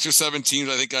the 6 or 7 teams,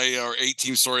 I think or 8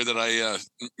 teams, that I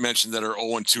mentioned that are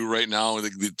 0-2 right now,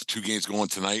 the 2 games going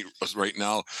tonight right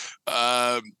now.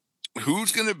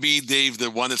 Who's going to be, Dave, the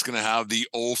one that's going to have the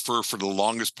for the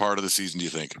longest part of the season, do you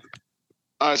think?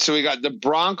 So we got the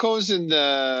Broncos and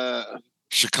the...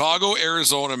 Chicago,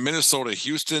 Arizona, Minnesota,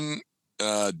 Houston,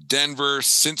 Denver,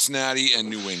 Cincinnati, and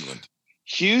New England.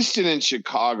 Houston and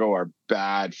Chicago are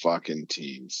bad fucking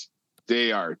teams.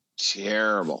 They are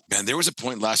terrible. Man, there was a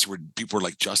point last year where people were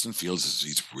like, Justin Fields,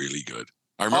 he's really good.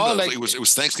 I remember it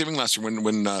was Thanksgiving last year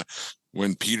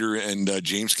when Peter and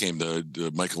James came,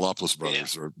 the Michaelopoulos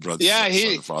brothers or brothers. Yeah,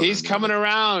 he's coming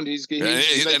around. He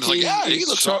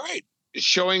looks all right.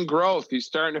 Showing growth. He's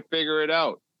starting to figure it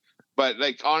out. But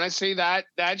like honestly, that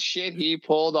shit he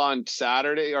pulled on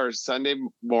Saturday or Sunday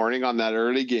morning on that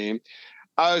early game,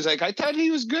 I was like, I thought he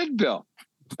was good, Bill.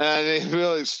 And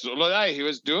he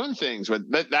was doing things, but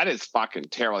that is fucking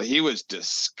terrible. He was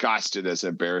disgusted as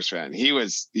a Bears fan. He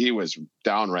was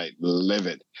downright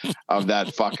livid of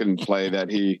that fucking play that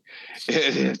it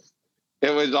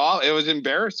was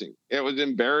embarrassing. It was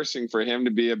embarrassing for him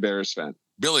to be a Bears fan.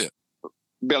 Billiot,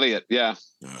 yeah.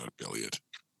 Billiot.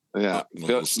 Yeah.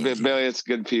 Billiot's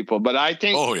good people. But I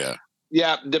think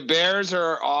the Bears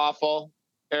are awful.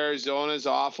 Arizona's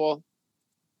awful.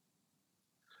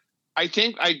 I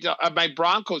think my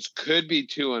Broncos could be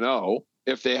 2-0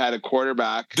 if they had a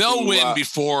quarterback. They'll win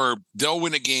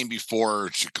a game before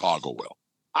Chicago will.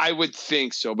 I would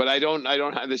think so, but I don't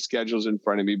have the schedules in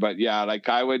front of me. But yeah, like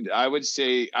I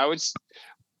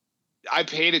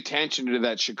paid attention to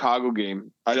that Chicago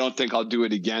game. I don't think I'll do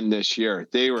it again this year.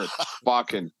 They were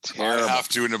fucking terrible. I have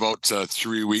to in about 2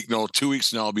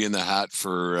 weeks now. I'll be in the hat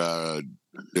for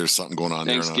there's something going on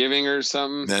Thanksgiving or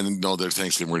something. Then there's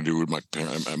Thanksgiving we're gonna do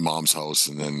with my mom's house,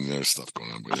 and then there's stuff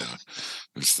going on. But yeah,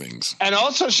 there's things. And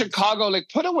also Chicago, like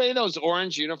put away those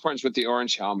orange uniforms with the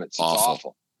orange helmets. It's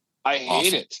awful. I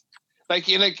hate it. Like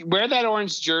wear that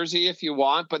orange jersey if you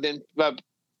want, but then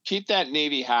keep that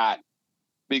navy hat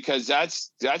because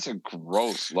that's a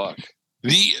gross look.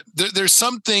 There's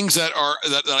some things that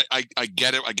I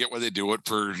get it. I get why they do it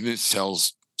for it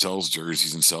sells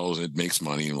jerseys and it makes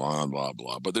money and blah blah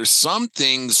blah. But there's some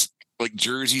things like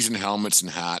jerseys and helmets and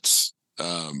hats,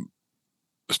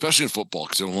 especially in football,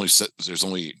 because there's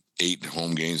only 8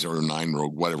 home games or 9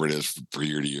 road, whatever it is for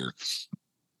year to year.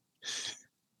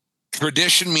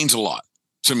 Tradition means a lot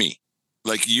to me.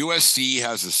 Like USC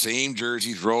has the same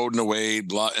jerseys, road and away,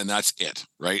 blah, and that's it,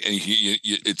 right? And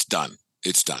it's done.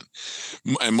 It's done.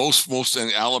 And most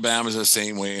and Alabama's the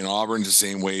same way, and Auburn's the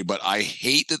same way. But I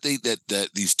hate that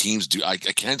these teams do. I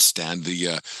can't stand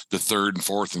the 3rd and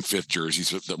 4th and 5th jerseys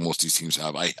that most of these teams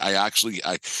have. I actually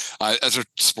as a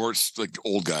sports like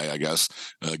old guy, I guess,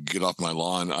 get off my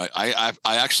lawn. I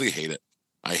actually hate it.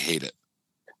 I hate it.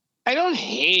 I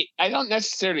don't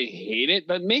necessarily hate it,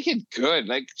 but make it good.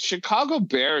 Like Chicago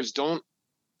Bears don't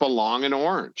belong in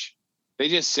orange. They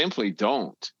just simply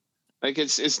don't. Like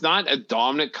it's not a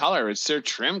dominant color. It's their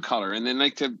trim color. And then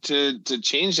like to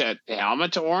change that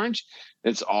helmet to orange,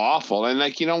 it's awful. And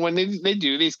like, when they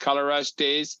do these color rush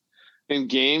days in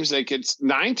games, like it's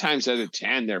 9 times out of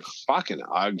 10, they're fucking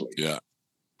ugly. Yeah.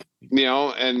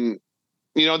 And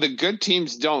the good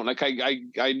teams don't. Like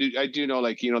I do know,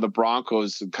 like, the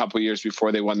Broncos a couple of years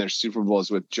before they won their Super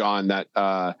Bowls with John, that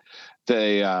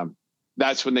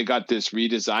that's when they got this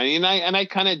redesign. And I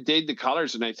kind of dig the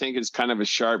colors, and I think it's kind of a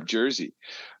sharp jersey.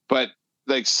 But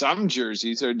like some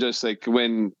jerseys are just like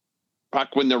when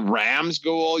the Rams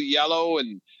go all yellow,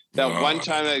 and that one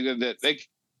time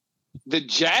the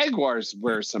Jaguars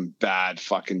wear some bad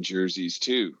fucking jerseys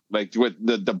too, like with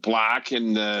the black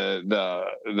and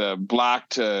the black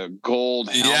to gold.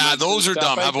 Yeah, those are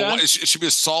dumb. Like it should be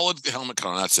a solid helmet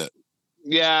color. That's it.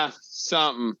 Yeah,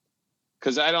 something.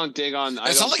 Because I don't dig on.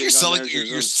 It's not like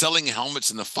you're selling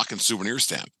helmets in the fucking souvenir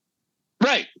stand,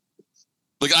 right?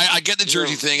 Like I get the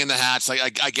jersey thing and the hats.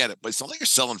 Like I get it, but it's not like you're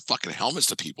selling fucking helmets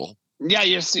to people. Yeah,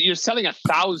 you're selling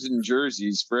 1,000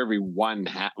 jerseys for every one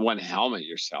helmet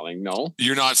you're selling. No,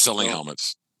 you're not selling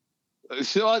helmets.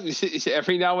 So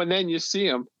every now and then you see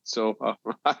them. So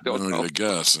I don't know. I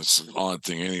guess it's an odd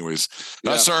thing. Anyways,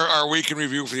 that's our week in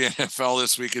review for the NFL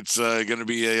this week. It's going to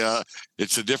be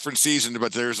it's a different season,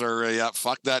 but there's our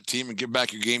fuck that team and give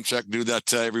back your game check. Do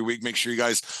that every week. Make sure you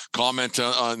guys comment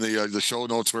on the show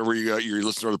notes wherever you're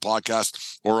listening to the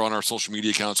podcast or on our social media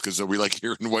accounts, because we like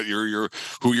hearing what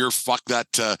who your fuck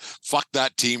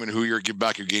that team and who your give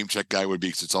back your game check guy would be.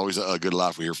 Because it's always a good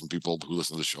laugh. We hear from people who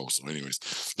listen to the show. So, anyways,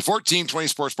 the 1420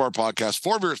 Sports Bar Podcast,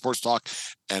 4 Beer Sports Talk,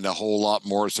 and a whole lot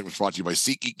more. This segment brought to you by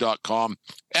SeatGeek.com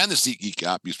and the SeatGeek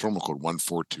app. Use promo code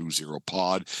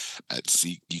 1420pod at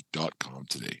SeatGeek.com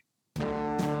today.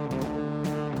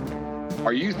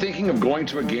 Are you thinking of going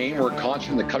to a game or a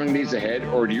concert in the coming days ahead,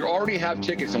 or do you already have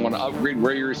tickets and want to upgrade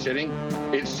where you're sitting?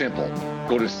 It's simple.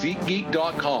 Go to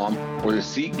SeatGeek.com or the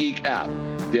SeatGeek app.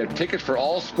 They have tickets for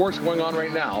all sports going on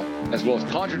right now, as well as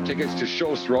concert tickets to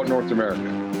shows throughout North America.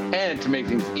 And to make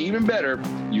things even better,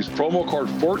 use promo code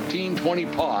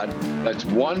 1420pod. That's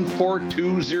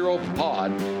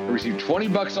 1420pod, and receive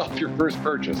 $20 off your first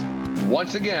purchase.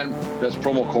 Once again, that's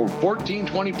promo code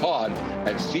 1420pod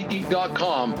at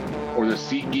SeatGeek.com or the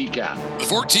SeatGeek app. The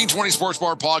 1420 Sports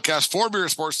Bar Podcast, 4 Beer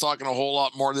Sports Talk, and a whole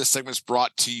lot more. This segment is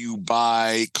brought to you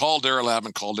by Caldera Lab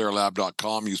and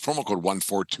CalderaLab.com. Use promo code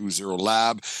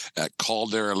 1420lab at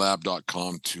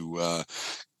CalderaLab.com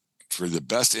for the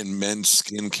best in men's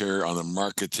skincare on the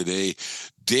market today.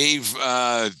 Dave,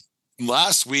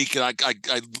 last week, and I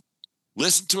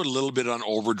listened to it a little bit on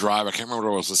Overdrive. I can't remember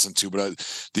what I was listening to,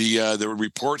 but the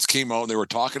reports came out and they were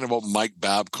talking about Mike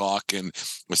Babcock and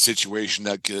a situation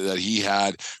that he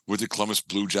had with the Columbus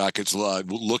Blue Jackets,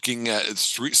 looking at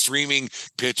streaming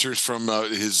pictures from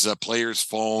his players'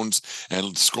 phones and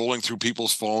scrolling through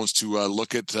people's phones to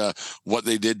look at what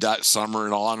they did that summer,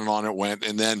 and on it went.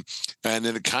 And then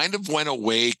it kind of went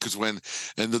away because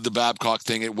the Babcock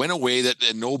thing, it went away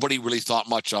and nobody really thought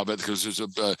much of it, because there's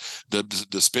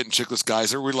the Spit and Chicklets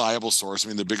guys are a reliable source. I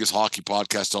mean, the biggest hockey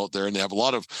podcast out there, and they have a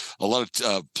lot of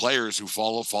players who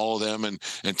follow them and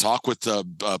talk with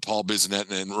Paul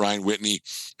Bissonnette and Ryan Whitney,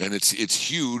 and it's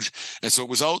huge. And so it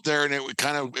was out there, and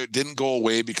it didn't go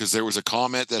away because there was a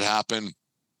comment that happened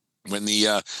when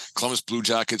the Columbus Blue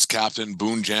Jackets captain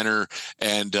Boone Jenner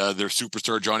and their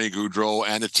superstar Johnny Gaudreau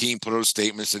and the team put out a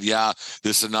statement, said, "Yeah,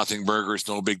 this is a nothing burger. It's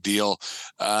no big deal."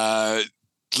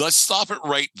 Let's stop it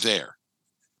right there.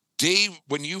 Dave,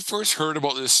 when you first heard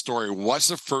about this story, what's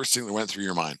the first thing that went through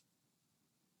your mind?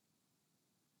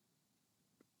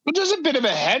 Well, there's a bit of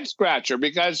a head scratcher,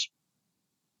 because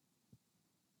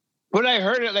when I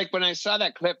heard it, like when I saw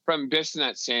that clip from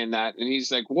Bissonnette saying that, and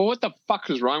he's like, well, what the fuck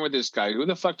is wrong with this guy? Who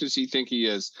the fuck does he think he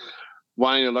is,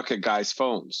 wanting to look at guys'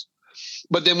 phones?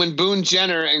 But then when Boone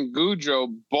Jenner and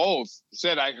Gaudreau both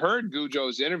said, I heard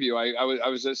Gaudreau's interview. I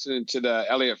was listening to the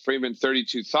Elliot Freeman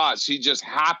 32 Thoughts. He just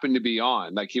happened to be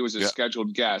on, like he was a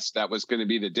scheduled guest. That was going to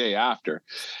be the day after.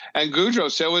 And Gaudreau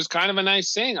said it was kind of a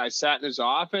nice thing. I sat in his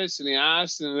office and he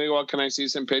asked, and they go, well, can I see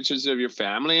some pictures of your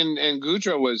family? And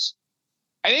Gaudreau was,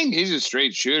 I think he's a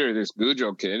straight shooter, this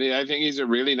Gaudreau kid. I think he's a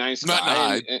really nice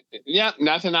guy. Yeah,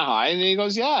 nothing to hide. And he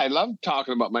goes, yeah, I love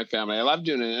talking about my family. I love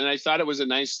doing it. And I thought it was a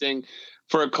nice thing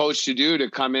for a coach to do, to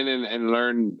come in and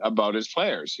learn about his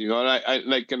players. You know,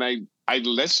 and I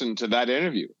listened to that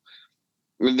interview.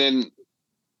 And then,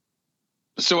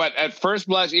 so at first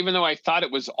blush, even though I thought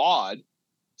it was odd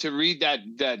to read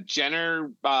that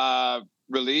Jenner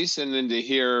release and then to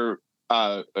hear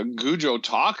Gaudreau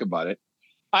talk about it,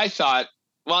 I thought,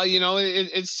 well, you know,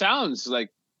 it sounds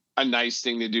like a nice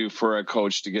thing to do for a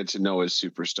coach to get to know his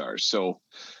superstars. So,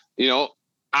 you know,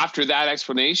 after that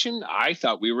explanation, I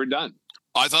thought we were done.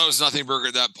 I thought it was nothing burger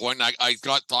at that point. And I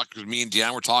got talking, me and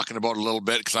Dan were talking about it a little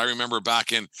bit, because I remember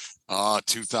back in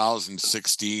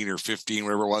 2016 or 15,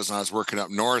 whatever it was, and I was working up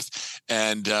north,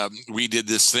 and we did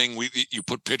this thing. You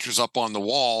put pictures up on the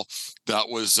wall that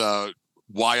was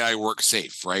why I work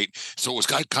safe, right? So it was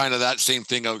kind of that same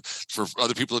thing of for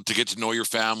other people to get to know your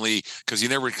family, because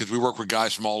we work with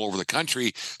guys from all over the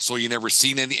country, so you never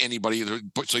seen anybody.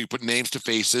 So you put names to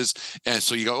faces, and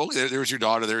so you go, oh, there's your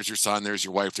daughter, there's your son, there's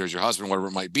your wife, there's your husband, whatever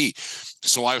it might be.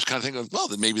 So I was kind of thinking, well,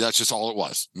 then maybe that's just all it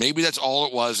was. Maybe that's all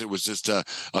it was. It was just a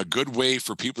good way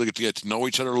for people to get to know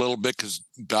each other a little bit, because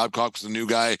Babcock was the new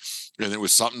guy, and it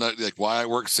was something that, like, why I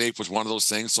work safe was one of those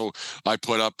things. So I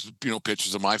put up,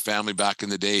 pictures of my family back in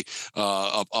the day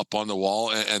up on the wall,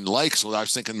 and so I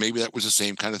was thinking maybe that was the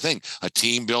same kind of thing, a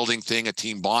team building thing, a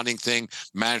team bonding thing,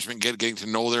 management getting to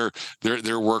know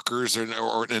their workers,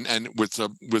 and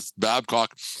with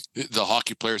Babcock, the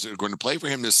hockey players that are going to play for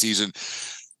him this season.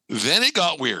 Then it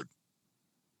got weird.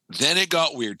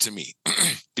 To me,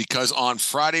 because on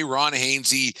Friday, Ron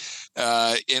Hainsey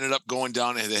ended up going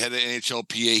down, the head of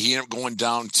NHLPA. He ended up going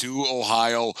down to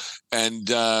Ohio, and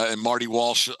Marty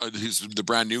Walsh, who's the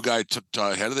brand new guy, took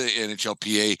head of the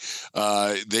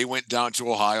NHLPA. They went down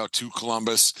to Ohio, to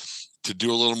Columbus, to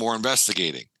do a little more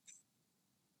investigating.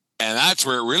 And that's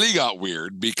where it really got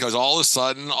weird, because all of a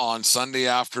sudden on Sunday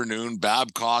afternoon,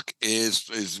 Babcock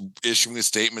is issuing a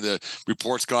statement. The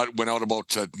reports went out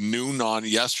about noon on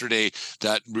yesterday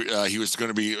that he was going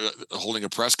to be holding a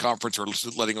press conference or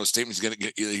letting out statements.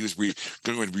 He was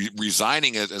going to be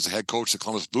resigning as a head coach of the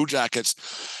Columbus Blue Jackets.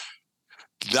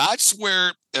 That's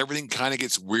where everything kind of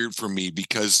gets weird for me,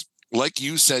 because, like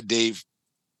you said, Dave,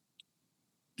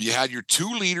 you had your two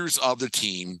leaders of the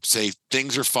team say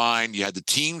things are fine. You had the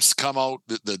teams come out,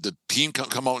 the team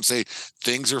come out and say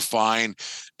things are fine,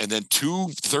 and then two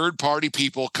third-party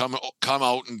people come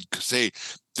out and say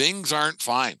things aren't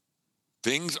fine.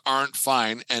 Things aren't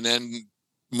fine, and then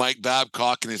Mike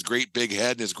Babcock and his great big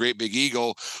head and his great big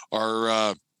ego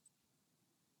are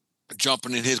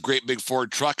jumping in his great big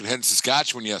Ford truck and heading to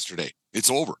Saskatchewan yesterday.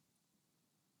 It's over.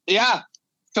 Yeah,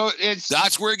 so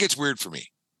that's where it gets weird for me.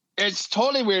 It's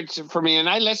totally weird for me. And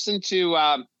I listened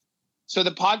to, so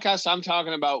the podcast I'm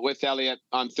talking about with Elliot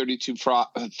on 32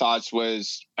 Thoughts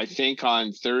was, I think,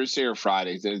 on Thursday or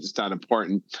Friday. It's not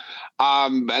important.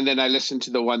 And then I listened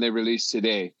to the one they released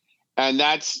today. And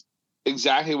that's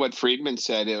exactly what Friedman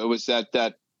said. It was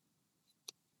that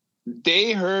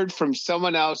they heard from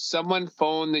someone else, someone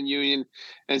phoned the union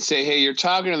and say, hey, you're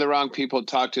talking to the wrong people.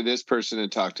 Talk to this person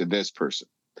and talk to this person.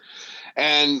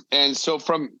 And so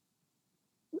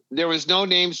there was no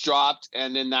names dropped,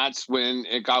 and then that's when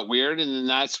it got weird, and then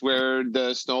that's where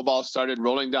the snowball started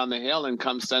rolling down the hill. And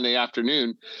come Sunday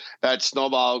afternoon, that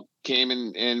snowball came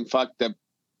and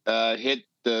hit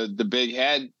the big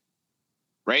head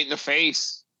right in the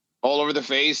face, all over the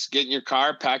face. Get in your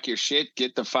car, pack your shit,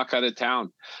 get the fuck out of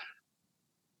town.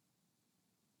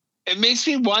 It makes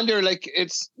me wonder, like,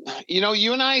 it's,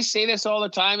 you and I say this all the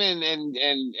time,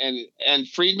 and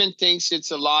Friedman thinks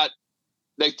it's a lot.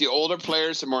 Like the older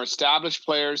players, the more established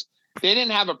players, they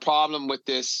didn't have a problem with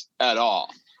this at all.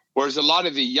 Whereas a lot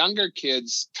of the younger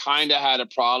kids kind of had a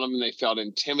problem, and they felt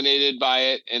intimidated by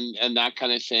it and that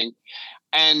kind of thing.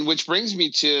 And which brings me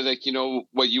to, like,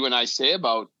 what you and I say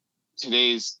about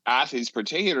today's athletes,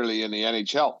 particularly in the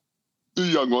NHL. The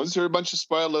young ones, they're a bunch of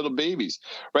spoiled little babies,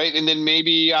 right? And then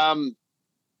maybe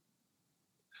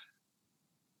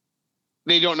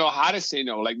they don't know how to say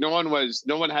no. Like no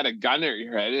one had a gun at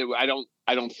your head.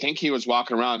 I don't think he was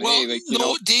walking around. Well, hey, like,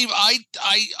 Dave,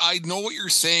 I know what you're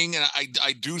saying, and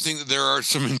I do think that there are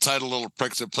some entitled little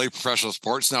pricks that play professional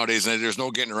sports nowadays, and there's no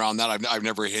getting around that. I've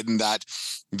never hidden that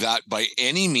by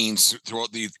any means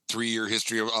throughout the 3-year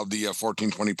history of the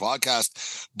 1420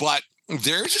 podcast, but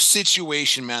there's a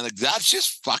situation, man, like that's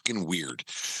just fucking weird.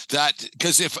 That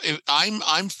because if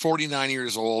I'm 49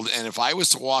 years old, and if I was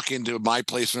to walk into my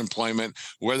place of employment,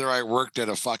 whether I worked at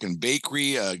a fucking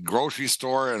bakery, a grocery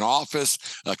store, an office,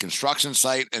 a construction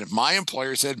site, and if my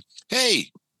employer said, hey,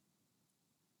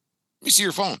 let me see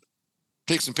your phone,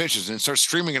 take some pictures and start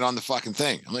streaming it on the fucking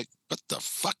thing, I'm like, what the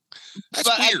fuck? That's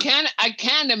weird. I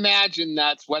can't imagine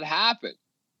that's what happened.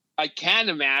 I can't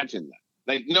imagine that.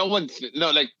 Like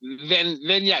then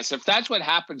yes, if that's what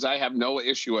happens, I have no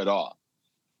issue at all.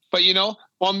 But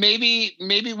well, maybe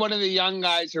one of the young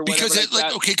guys or whatever.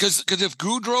 Because if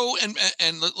Goudreau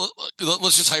and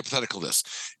let's just hypothetical this,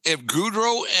 if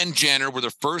Goudreau and Jenner were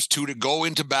the first two to go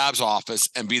into Bab's office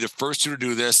and be the first two to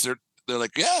do this, they're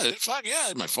like, yeah, fuck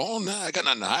yeah, my phone. I got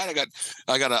nothing to hide.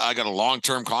 I got a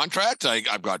long-term contract.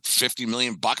 I've got $50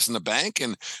 million in the bank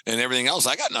and everything else.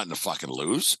 I got nothing to fucking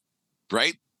lose.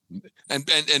 right? And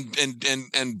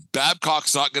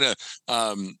Babcock's not going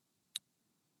to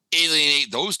alienate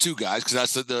those two guys because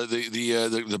that's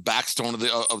the backstone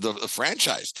of the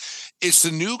franchise. It's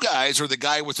the new guys or the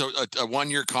guy with a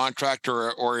 1-year contract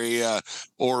or a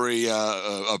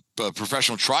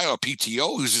professional trial, a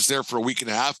PTO, who's just there for a week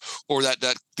and a half, or that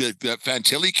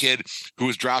Fantilli kid who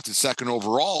was drafted 2nd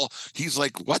overall. He's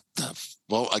like, what the?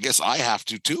 Well, I guess I have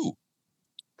to too.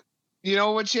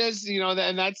 Which is,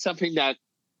 and that's something that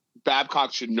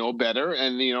Babcock should know better.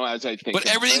 And, as I think, but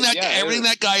everything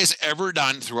that guy has ever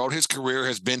done throughout his career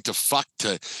has been to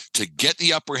get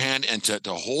the upper hand and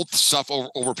to hold stuff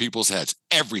over people's heads.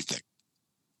 Everything.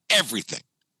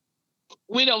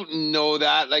 We don't know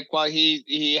that. Like, well,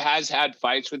 he has had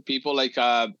fights with people like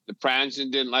the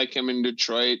Franzen didn't like him in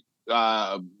Detroit.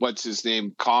 What's his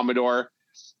name? Commodore.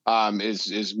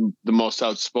 Is the most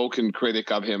outspoken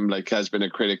critic of him, like has been a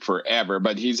critic forever,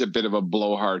 but he's a bit of a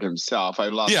blowhard himself. I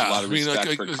lost a lot of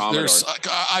respect for Commodore.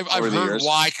 I've heard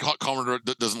why Commodore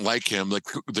doesn't like him. Like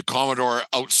the Commodore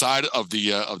outside of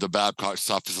the Babcock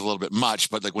stuff is a little bit much,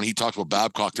 but like when he talks about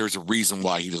Babcock, there's a reason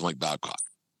why he doesn't like Babcock.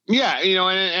 Yeah,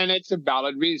 and it's a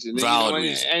valid reason.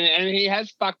 And he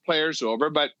has fucked players over,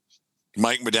 but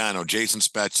Mike Modano, Jason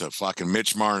Spezza, fucking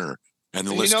Mitch Marner, and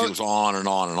the list goes on and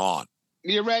on and on.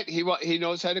 You're right. He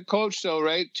knows how to coach, though,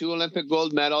 right? 2 Olympic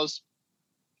gold medals.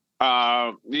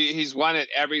 He's won at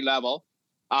every level.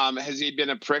 Has he been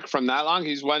a prick from that long?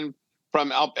 He's won from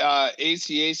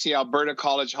ACAC Alberta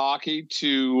College Hockey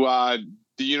to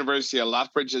the University of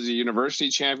Lethbridge as a university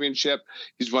championship.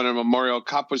 He's won a Memorial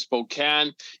Cup with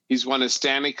Spokane. He's won a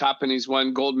Stanley Cup, and he's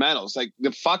won gold medals. Like, the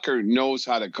fucker knows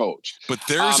how to coach. But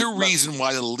there's a reason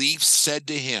why the Leafs said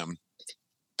to him,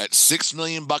 at $6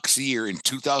 million a year in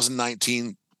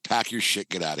 2019, pack your shit,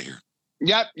 get out of here.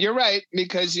 Yep, you're right,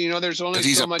 because there's only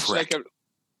so much prick.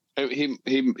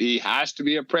 He has to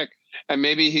be a prick, and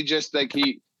maybe he just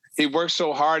he works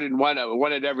so hard and won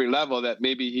at every level that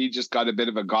maybe he just got a bit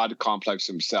of a god complex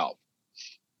himself,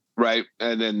 right?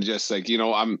 And then just if you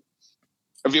want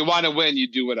to win, you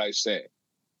do what I say,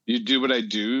 you do what I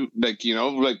do.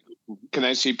 Can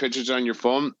I see pictures on your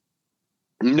phone?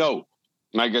 No.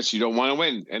 I guess you don't want to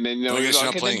win, and then I guess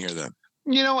you're not playing here then.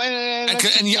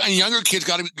 And younger kids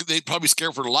they probably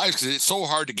scared for their lives because it's so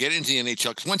hard to get into the NHL.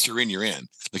 Because once you're in, you're in.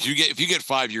 Like if you get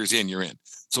 5 years in, you're in.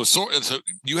 So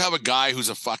you have a guy who's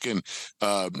a fucking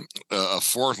a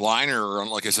fourth liner, or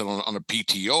like I said on a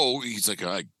PTO. He's like,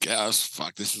 I guess,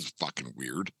 fuck, this is fucking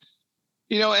weird.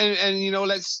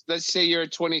 Let's say you're a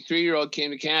 23-year-old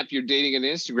came to camp, you're dating an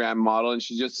Instagram model, and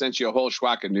she just sent you a whole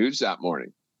schwack of nudes that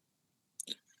morning.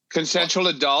 Consensual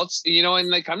adults, and I'm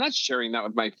not sharing that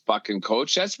with my fucking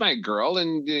coach. That's my girl,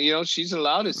 and she's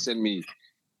allowed to send me.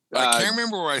 I can't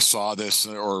remember where I saw this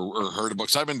or heard about.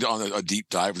 Because I've been on a deep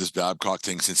dive with this Babcock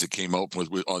thing since it came out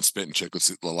on Spit and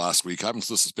Chicklets last week. I haven't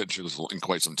listened to Spit and Chicklets in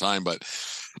quite some time, but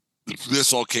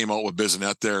this all came out with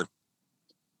Bissonnette there,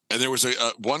 and there was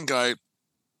one guy,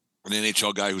 an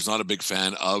NHL guy who's not a big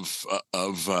fan of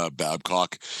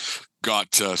Babcock,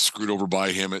 got screwed over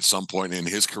by him at some point in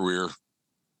his career.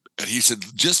 And he said,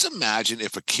 just imagine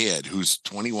if a kid who's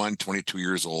 21, 22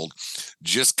 years old,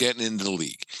 just getting into the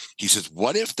league. He says,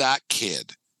 what if that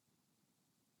kid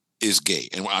is gay?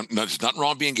 And there's nothing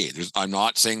wrong being gay. I'm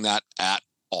not saying that at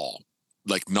all.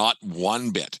 Like, not one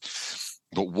bit.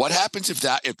 But what happens if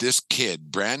this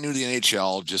kid, brand new to the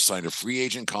NHL, just signed a free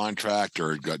agent contract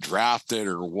or got drafted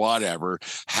or whatever,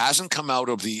 hasn't come out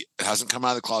of the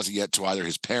closet yet to either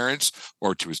his parents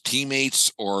or to his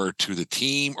teammates or to the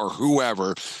team or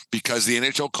whoever, because the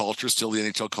NHL culture is still the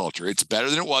NHL culture. It's better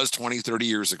than it was 20, 30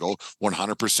 years ago,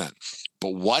 100%.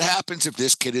 But what happens if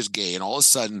this kid is gay and all of a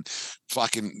sudden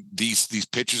fucking these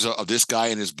pictures of this guy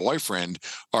and his boyfriend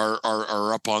are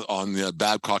up on the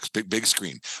Babcock's big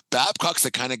screen? Babcock's the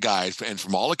kind of guy, and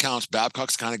from all accounts,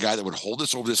 Babcock's the kind of guy that would hold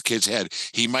this over this kid's head.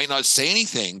 He might not say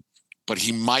anything, but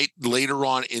he might later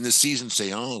on in the season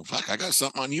say, oh, fuck, I got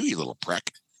something on you, you little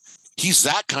prick. He's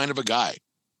that kind of a guy.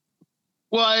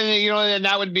 Well, and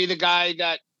that would be the guy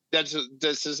that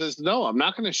says, no, I'm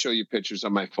not going to show you pictures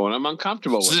on my phone. I'm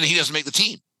uncomfortable so with then he doesn't make the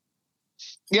team.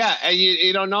 Yeah, and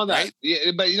you don't know that. Right?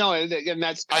 Yeah, but, and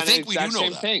that's kind of the exact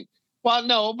same thing. Well,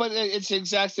 no, but it's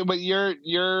exactly what your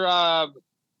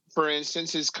for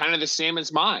instance, is kind of the same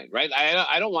as mine, right?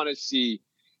 I don't want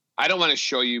to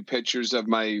show you pictures of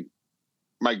my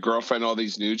girlfriend, all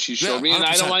these nudes she showed me. And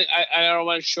 100%. I don't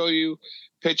want to show you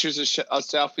pictures of a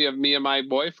selfie of me and my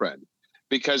boyfriend.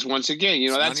 Because once again,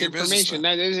 that's information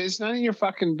that it's none of your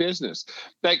fucking business.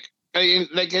 And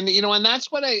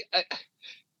that's what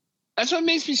That's what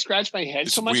makes me scratch my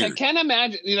head so much. Weird. I can't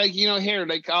imagine, here,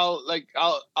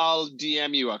 I'll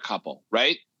DM you a couple,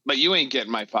 right? But you ain't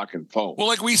getting my fucking phone. Well,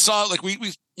 like we saw, like we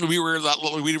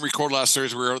didn't record last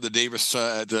Thursday. We were at the Davis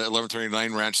at the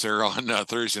 1139 Ranch there on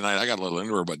Thursday night. I got a little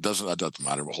into her, but that doesn't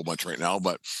matter a whole bunch right now.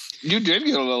 But you did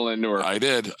get a little into her. I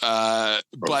did.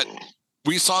 But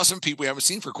we saw some people we haven't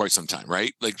seen for quite some time,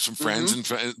 right? Like some friends and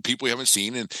people we haven't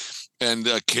seen, and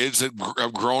kids that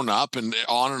have grown up, and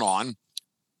on and on.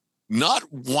 Not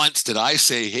once did I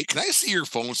say, "Hey, can I see your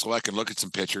phone so I can look at some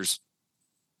pictures?"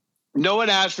 No one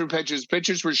asked for pictures.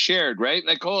 Pictures were shared, right?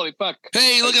 Like, holy fuck!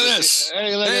 Hey, look at this!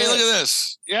 Hey, look at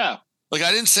this! Yeah. Like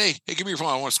I didn't say, "Hey, give me your phone.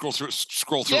 I want to scroll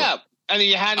through." Yeah, and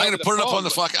you had. I'm going to put it up on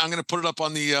I'm going to put it up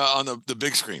on the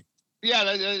big screen. Yeah,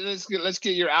 let's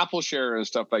get your Apple share and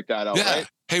stuff like that out. Yeah. Right?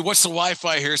 Hey, what's the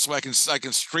Wi-Fi here so I can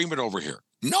stream it over here?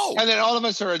 No. And then all of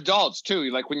us are adults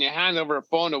too. Like when you hand over a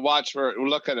phone to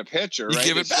look at a picture, you right?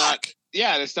 give it back.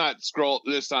 It's not scroll.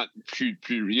 It's not.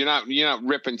 You're not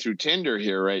ripping through Tinder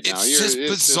here right now. It's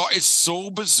bizarre. It's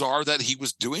so bizarre that he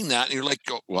was doing that, and you're like,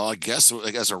 well, I guess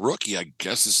like as a rookie, I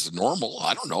guess this is normal.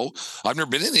 I don't know. I've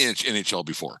never been in the NHL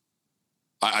before.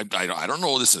 I don't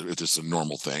know if this is a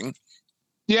normal thing.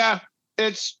 Yeah,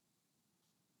 it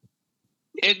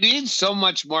needs so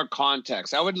much more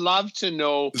context. I would love to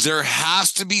know. There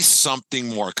has to be something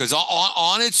more, because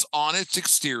on its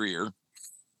exterior,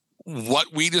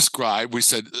 what we described, we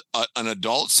said an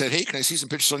adult said, "Hey, can I see some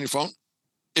pictures on your phone?"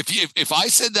 If I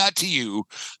said that to you,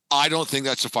 I don't think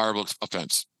that's a fireable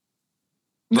offense,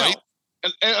 right? No.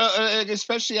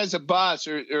 Especially as a boss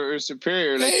or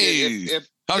superior. Like hey,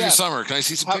 how's your summer? Can I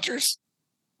see some pictures?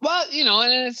 Well,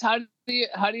 and it's how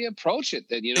do you approach it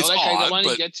then? It's like odd, I want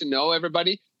to get to know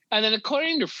everybody. And then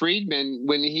according to Friedman,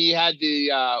 when he had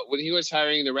when he was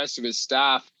hiring the rest of his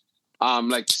staff,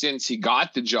 like since he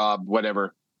got the job,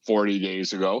 whatever, 40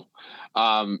 days ago,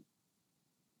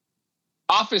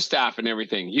 office staff and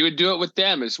everything, he would do it with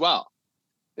them as well.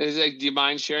 It's like, do you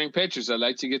mind sharing pictures? I'd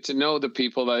like to get to know the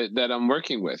people that I'm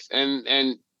working with.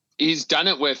 And he's done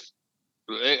it with,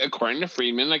 according to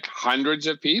Friedman, like hundreds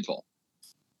of people.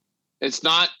 It's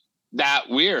not that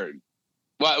weird.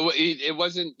 Well, it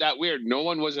wasn't that weird. No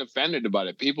one was offended about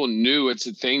it. People knew it's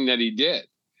a thing that he did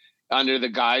under the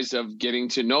guise of getting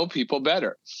to know people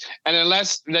better. And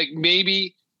unless, like,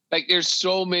 maybe, like, there's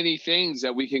so many things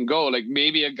that we can go. Like,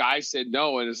 maybe a guy said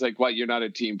no, and it's like, what, you're not a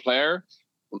team player?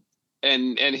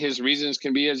 And his reasons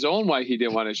can be his own why he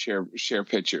didn't want to share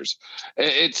pictures.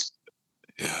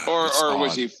 Or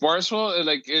was he forceful?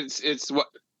 Like,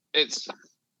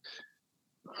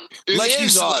 like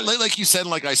you said,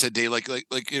 like I said, Dave, like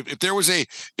if there was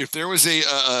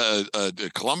a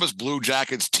Columbus Blue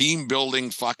Jackets team building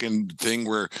fucking thing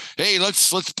where, hey, let's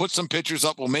put some pictures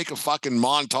up, we'll make a fucking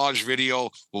montage video,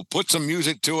 we'll put some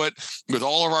music to it with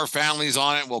all of our families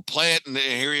on it, we'll play it, and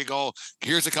here you go,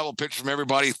 here's a couple pictures from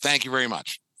everybody, thank you very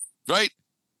much, right?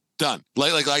 Done.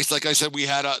 Like I said, we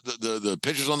had the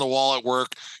pictures on the wall at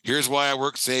work, here's why I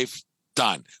work safe,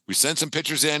 done. We sent some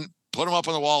pictures in, put them up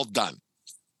on the wall, done.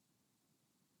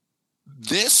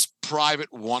 This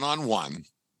private one-on-one,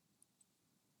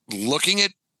 looking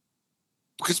at,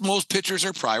 because most pictures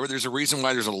are private, there's a reason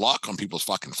why there's a lock on people's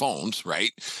fucking phones,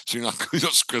 right? So you're not,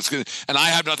 and I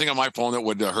have nothing on my phone that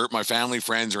would hurt my family,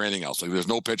 friends, or anything else. Like there's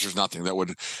no pictures, nothing that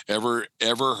would ever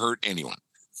hurt anyone.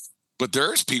 But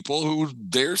there's people who,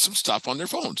 there's some stuff on their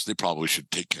phones. They probably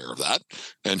should take care of that.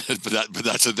 But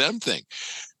that's a them thing.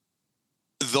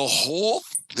 The whole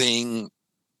thing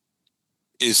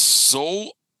is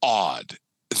so odd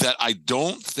that I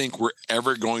don't think we're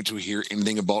ever going to hear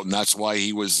anything about, and that's why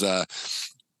he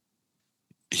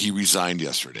resigned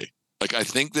yesterday. Like, I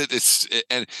think that it's,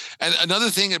 and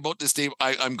another thing about this, Dave,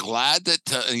 I'm glad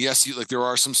that, and yes, like there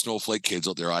are some snowflake kids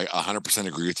out there. I 100%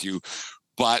 agree with you,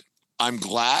 but I'm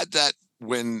glad that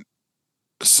when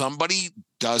somebody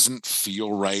doesn't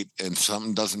feel right and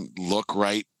something doesn't look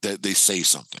right, that they say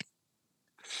something.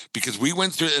 Because we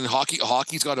went through, and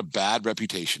hockey's got a bad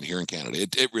reputation here in Canada.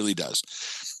 It really does.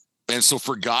 And so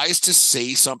for guys to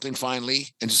say something finally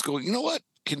and just go, you know what?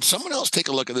 Can someone else take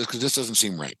a look at this? Because this doesn't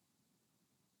seem right.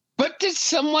 But did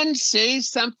someone say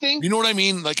something? You know what I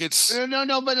mean? Like it's...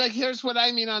 No, but like, here's what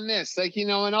I mean on this. Like,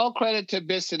 and all credit to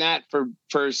Bissonnette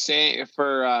for saying,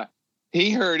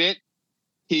 he heard it,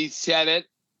 he said it,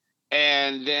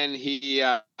 and then he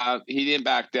didn't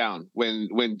back down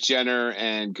when Jenner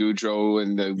and Goudreau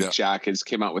and the Jackets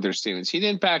came out with their statements. He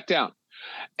didn't back down.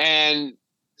 And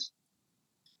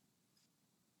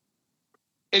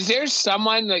is there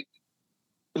someone like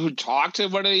who talked to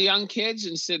one of the young kids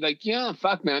and said like, yeah,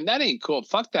 fuck man, that ain't cool.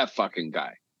 Fuck that fucking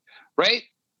guy. Right?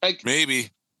 Like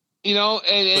maybe. You know,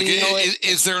 and like, you know,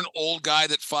 is there an old guy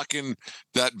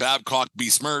that Babcock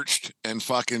besmirched and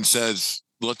fucking says,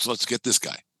 let's get this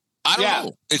guy? I don't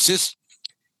know. It's just,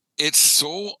 it's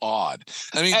so odd.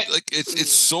 I mean, like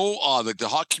it's so odd. Like the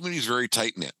hockey community is very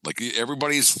tight knit. Like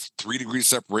everybody's 3 degrees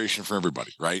separation from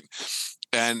everybody, right?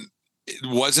 And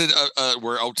was it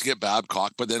we're out to get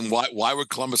Babcock? But then why would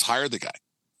Columbus hire the guy?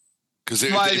 Because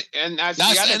and that's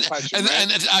the other question.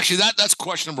 And actually, that's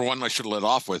question number one. I should have led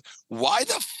off with. Why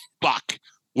the fuck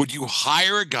would you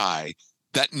hire a guy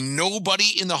that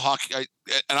nobody in the hockey?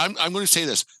 And I'm going to say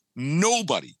this: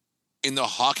 nobody in the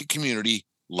hockey community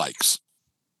likes.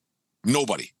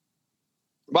 Nobody.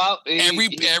 Well,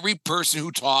 every person who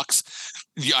talks,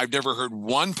 I've never heard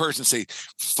one person say,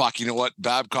 "Fuck, you know what,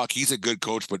 Babcock? He's a good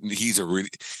coach, but he's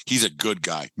a good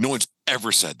guy." No one's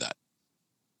ever said that.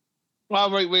 Well,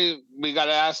 we got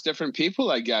to ask different people,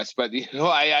 I guess. But you know,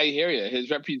 I hear you. His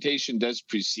reputation does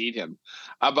precede him.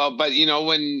 But you know,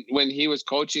 when he was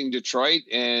coaching Detroit,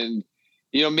 and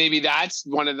you know, maybe that's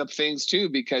one of the things too,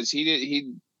 because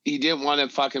he didn't want to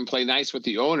fucking play nice with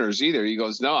the owners either. He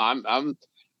goes, no, I'm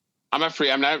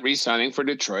not re-signing for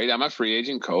Detroit. I'm a free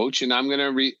agent coach, and I'm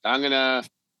gonna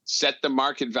set the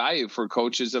market value for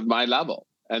coaches of my level,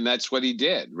 and that's what he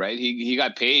did. Right? He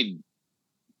got paid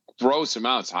gross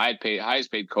amounts,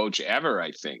 highest paid coach ever,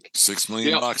 I think. $6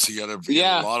 million bucks. He got a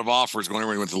lot of offers going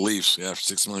when he went to the Leafs. Yeah, for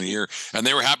 $6 million a year, and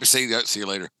they were happy to say, see you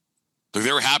later. Like,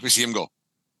 they were happy to see him go.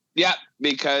 Yeah,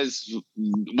 because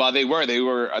they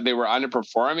were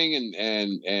underperforming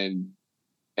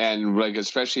and like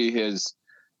especially his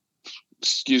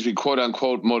quote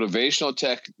unquote motivational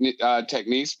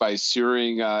techniques by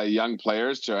searing young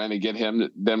players, trying to get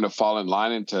them to fall in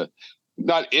line and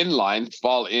not in line,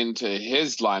 fall into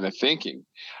his line of thinking.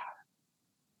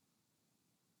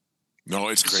 No,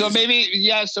 it's crazy.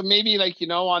 So maybe like, you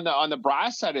know, on the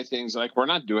brass side of things, like, we're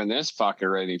not doing this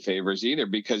fucker any favors either,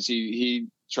 because he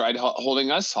tried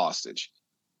holding us hostage,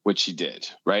 which he did,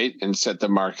 right, and set the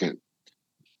market.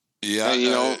 Yeah, and, you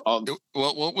know,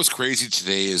 what was crazy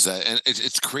today is that, and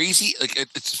it's crazy. Like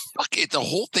the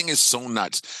whole thing is so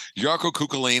nuts. Jarkko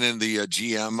Kukalainen, the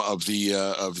GM of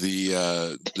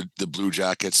the Blue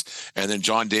Jackets, and then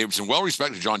John Davidson. Well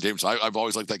respected John Davidson. I've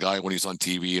always liked that guy when he's on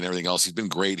TV and everything else. He's been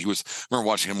great. I remember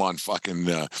watching him on fucking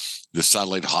the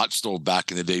satellite hot stove back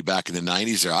in the day, back in the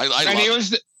 90s. There,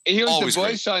 he was the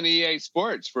voice on EA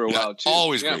Sports for a while too.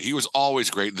 Always great. He was always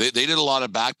great. They did a lot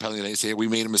of backpedaling. They say we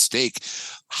made a mistake.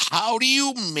 How do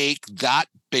you make that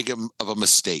big of a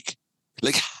mistake?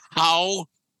 Like, how,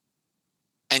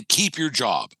 and keep your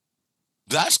job?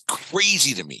 That's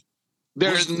crazy to me.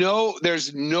 There's no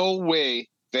way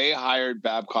they hired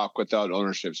Babcock without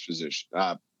ownership's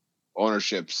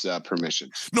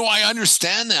permission. No, I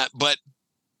understand that, but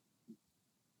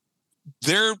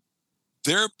they're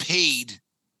paid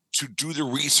to do the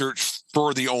research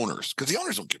for the owners, because the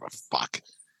owners don't give a fuck.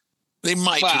 They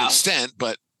might to an extent,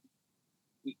 but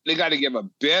they got to give a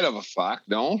bit of a fuck,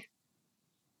 no?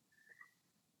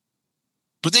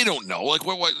 But they don't know. Like,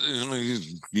 what?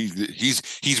 He's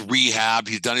rehabbed.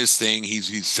 He's done his thing.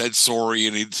 He's said sorry,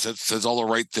 and he says all the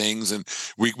right things, and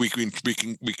we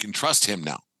can trust him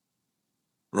now,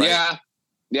 right?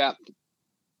 Yeah.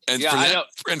 And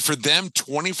for them,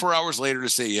 24 hours later to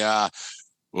say, yeah,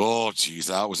 oh geez,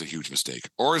 that was a huge mistake,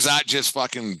 or is that just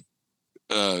fucking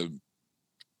going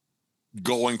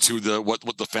to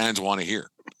what the fans want to hear?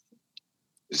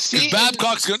 Because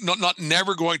Babcock's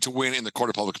never going to win in the court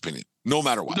of public opinion, no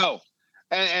matter what. No,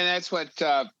 and that's what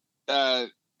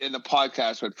in the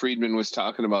podcast what Friedman was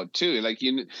talking about too. Like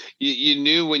you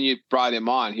knew when you brought him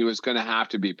on, he was going to have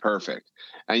to be perfect,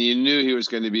 and you knew he was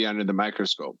going to be under the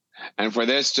microscope. And for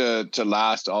this to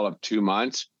last all of 2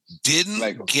 months,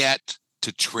 didn't get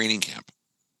to training camp.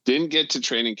 He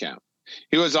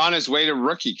was on his way to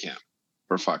rookie camp,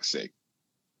 for fuck's sake.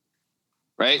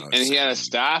 Right. And he had a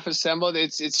staff assembled.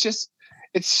 It's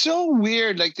so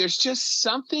weird. Like, there's just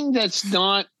something that's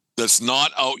not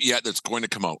out yet that's going to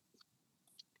come out.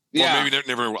 Yeah. Or maybe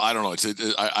never. I don't know.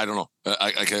 I don't know.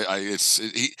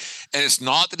 It's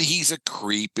not that he's a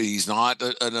creep. He's not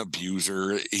an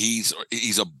abuser. He's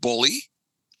a bully,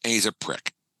 and he's a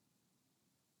prick.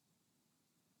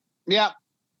 Yeah.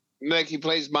 Like, he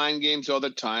plays mind games all the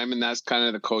time, and that's kind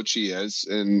of the coach he is.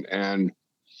 And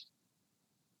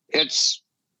it's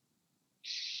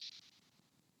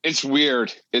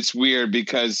weird. It's weird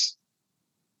because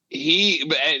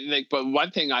but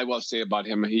one thing I will say about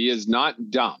him, he is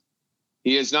not dumb.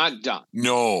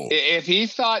 No. If he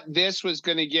thought this was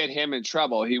going to get him in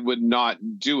trouble, he would not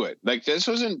do it. Like, this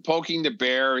wasn't poking the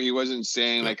bear. He wasn't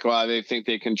saying like, well, they think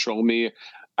they control me.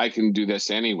 I can do this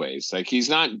anyways. Like, he's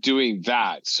not doing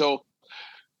that. So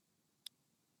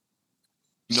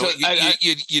no,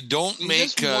 you don't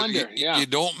make you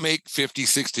don't make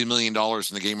 $50-60 million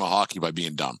in the game of hockey by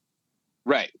being dumb.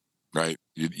 Right.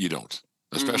 You don't,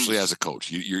 especially as a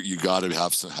coach. You got to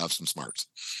have some smarts.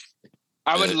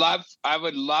 I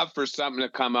would love for something to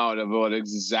come out about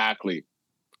exactly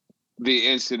the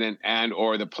incident and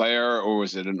or the player, or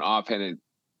was it an offhanded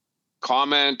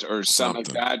comment or something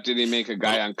like that? Did he make a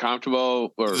guy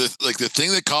uncomfortable? Or the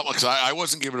thing that caught me, because I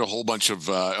wasn't given a whole bunch of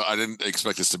I didn't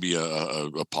expect this to be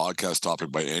a podcast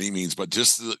topic by any means, but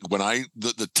just when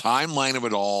the timeline of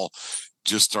it all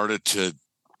just started to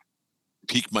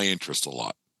pique my interest a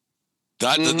lot.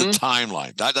 That the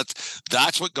timeline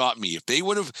that's what got me. If they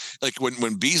would have, like, when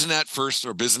Bizanet first,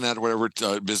 or Bizanet or whatever,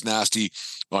 Biznasty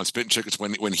on Spittin' Chickens,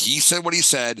 when he said what he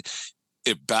said,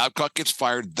 if Babcock gets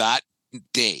fired that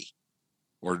day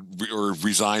or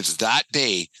resigns that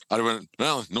day, I'd have went,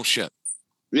 well, no shit.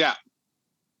 Yeah.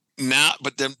 Now,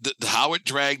 but then how it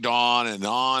dragged on, and the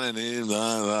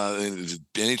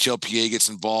NHLPA gets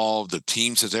involved, the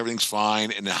team says everything's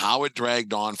fine, and how it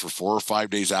dragged on for 4 or 5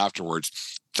 days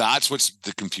afterwards. That's what's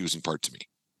the confusing part to me.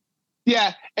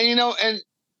 Yeah, and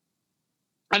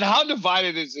and how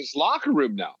divided is this locker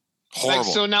room now?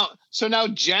 Horrible. Like, so now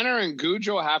Jenner and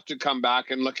Gaudreau have to come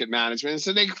back and look at management and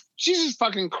say, Jesus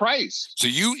fucking Christ. So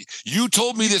you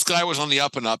told me this guy was on the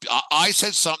up and up. I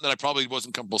said something that I probably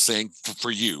wasn't comfortable saying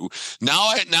for you.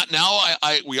 Now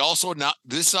we also,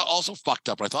 this is also fucked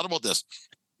up. And I thought about this.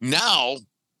 Now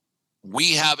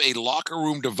we have a locker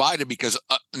room divided because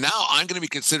now I'm going to be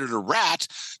considered a rat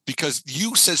because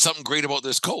you said something great about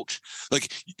this coach.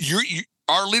 Like,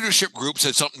 our leadership group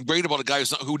said something great about a guy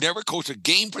who never coached a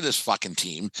game for this fucking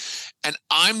team, and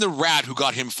I'm the rat who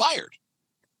got him fired.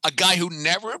 A guy who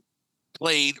never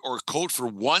played or coached for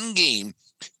one game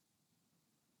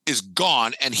is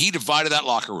gone, and he divided that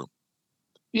locker room.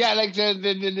 Yeah, like the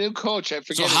new coach, I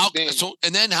forget his name. So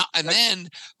then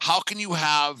how can you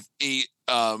have a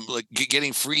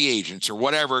getting free agents or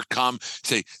whatever come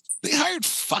say they hired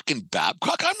fucking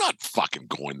Babcock? I'm not fucking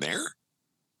going there.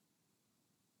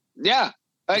 Yeah.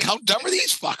 Like, how dumb are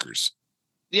these fuckers?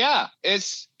 Yeah,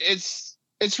 it's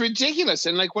ridiculous.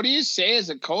 And like, what do you say as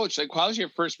a coach? Like, how's your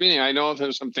first meeting? I know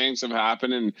there's some things have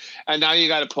happened, and now you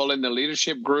got to pull in the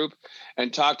leadership group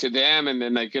and talk to them, and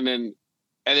then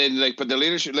but the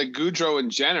leadership, like Gaudreau and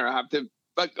Jenner, have to.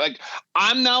 But like,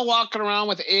 I'm now walking around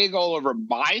with egg all over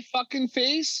my fucking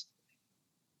face.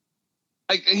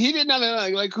 Like, he did not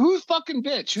like who's fucking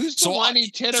bitch? Who's the whiny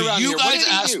tit around here? So you guys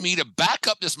asked me to back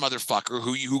up this motherfucker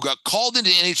who got called into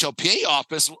the NHLPA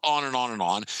office on and on and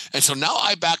on. And so now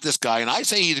I back this guy and I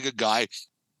say he's a good guy.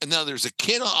 And now there's a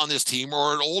kid on this team,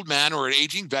 or an old man or an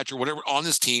aging vet or whatever on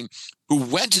this team, who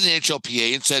went to the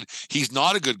NHLPA and said he's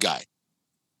not a good guy.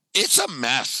 It's a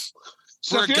mess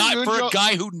for a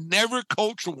guy who never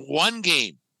coached one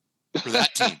game for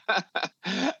that team.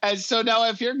 And so now,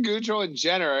 if you're Gaudreau and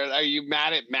Jenner, are you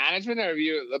mad at management, or are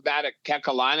you mad at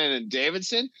Kekalainen and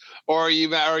Davidson, or are you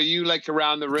like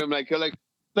around the room like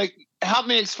help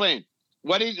me explain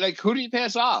who do you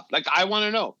pass off? Like, I want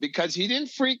to know, because he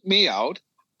didn't freak me out.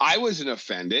 I wasn't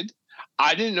offended.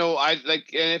 I didn't know.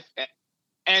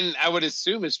 And I would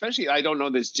assume, especially, I don't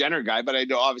know this Jenner guy, but I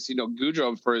obviously know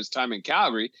Gaudreau for his time in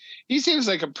Calgary. He seems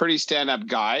like a pretty stand-up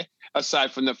guy,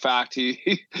 aside from the fact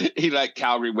he let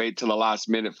Calgary wait till the last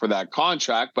minute for that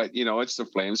contract. But, it's the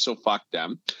Flames, so fuck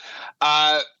them.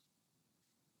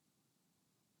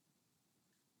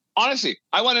 Honestly,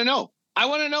 I want to know. I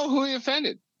want to know who he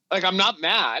offended. Like, I'm not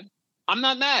mad.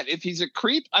 If he's a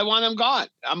creep, I want him gone.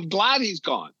 I'm glad he's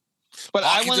gone. But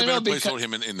I want to know because without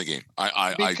him in the game.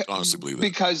 I honestly believe that,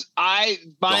 because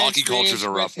the hockey culture's a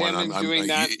rough one.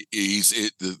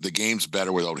 The game's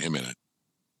better without him in it.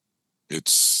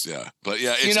 It's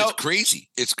crazy.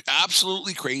 It's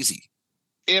absolutely crazy.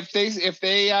 If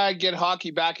they get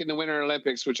hockey back in the Winter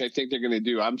Olympics, which I think they're going to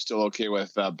do, I'm still okay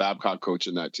with Babcock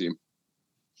coaching that team.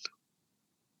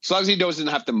 As long as he doesn't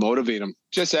have to motivate them,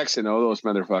 just X and O those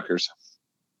motherfuckers.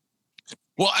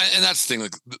 Well, and that's the thing,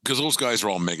 because those guys are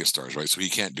all megastars, right? So he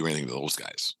can't do anything to those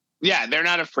guys. Yeah, they're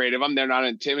not afraid of him. They're not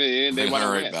intimidated. They want to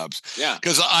win. Babs. Yeah,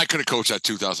 because I could have coached that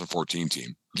 2014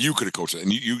 team. You could have coached it,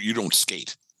 and you don't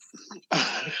skate.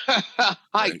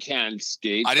 I can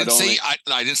skate. I didn't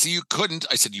say you couldn't.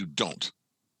 I said you don't.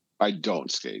 I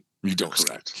don't skate. You don't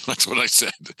skate. That's what I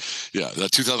said. Yeah,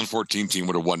 that 2014 team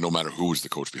would have won no matter who was the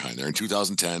coach behind there. In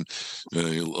 2010,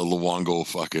 Luongo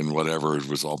fucking whatever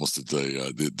was almost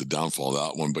the downfall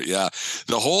of that one. But yeah,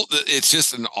 it's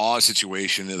just an odd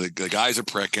situation. The guys are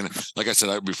pricking. Like I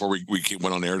said, before we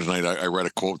went on air tonight, I read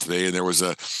a quote today, and there was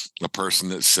a person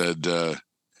that said,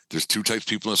 there's two types of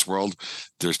people in this world.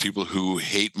 There's people who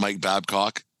hate Mike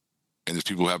Babcock, and there's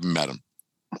people who haven't met him.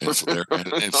 And so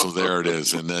there it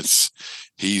is. And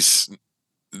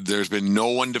there's been no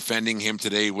one defending him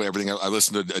today. Everything I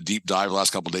listened to a deep dive the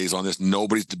last couple of days on this.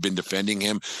 Nobody's been defending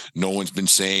him. No one's been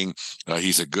saying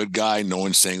he's a good guy. No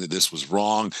one's saying that this was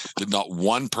wrong. That not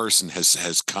one person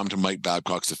has come to Mike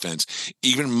Babcock's defense.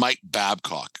 Even Mike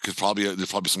Babcock, because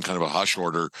there's probably some kind of a hush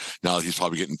order now that he's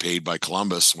probably getting paid by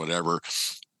Columbus, whatever.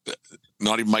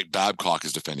 Not even Mike Babcock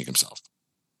is defending himself,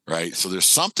 right? So there's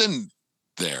something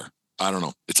there. I don't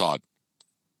know. It's odd.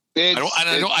 I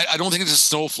don't think it's a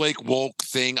snowflake woke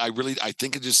thing. I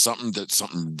think it's just something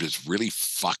just really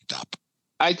fucked up.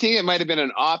 I think it might have been an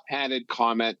offhanded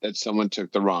comment that someone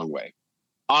took the wrong way.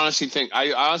 I honestly think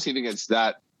it's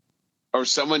that, or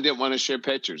someone didn't want to share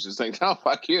pictures. It's like, no,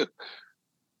 fuck you.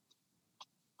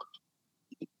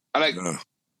 And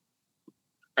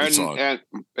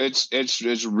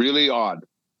it's really odd.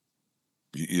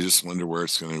 You just wonder where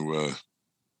it's going to.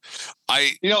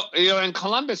 And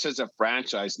Columbus as a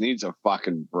franchise needs a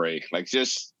fucking break. Like,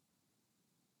 just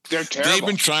they're terrible. They've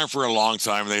been trying for a long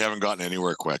time, and they haven't gotten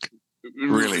anywhere quick.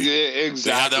 Really, yeah,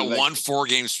 exactly. They had that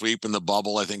 1-4 sweep in the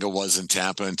bubble. I think it was in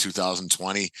Tampa in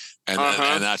 2020, and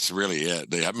that's really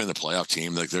it. They haven't been the playoff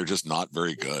team. Like, they're just not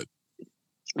very good.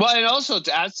 Well, and also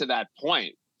to add to that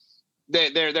point,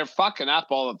 they're fucking up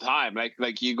all the time.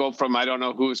 Like you go from I don't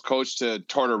know who's coach to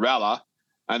Tortorella.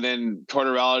 And then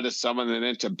Tortorella to someone, and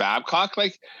then to Babcock.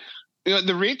 Like,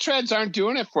 the retreads aren't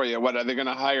doing it for you. What are they going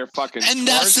to hire? Fucking. And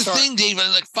that's the thing, David.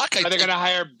 Like, fuck. Are they going to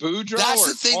hire Boudreaux? That's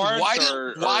the thing. Why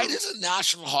does the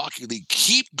National Hockey League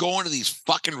keep going to these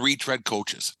fucking retread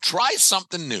coaches? Try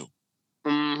something new.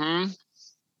 Mm-hmm.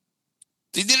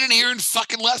 They did it here in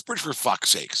fucking Lethbridge, for fuck's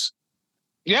sakes.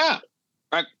 Yeah.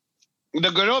 Like,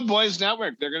 the Good Old Boys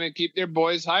Network. They're going to keep their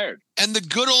boys hired. And the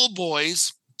good old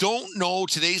boys don't know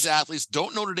today's athletes,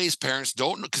 don't know today's parents,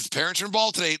 don't know, because parents are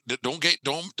involved today. Don't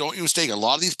you mistake. A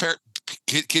lot of these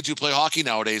kids who play hockey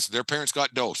nowadays, their parents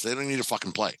got dosed. They don't need to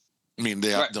fucking play. I mean,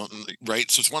 don't, right?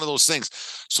 So it's one of those things.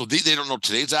 So they don't know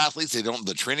today's athletes. They don't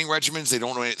know the training regimens. They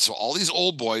don't know it. So all these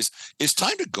old boys, it's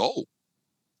time to go.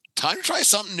 Time to try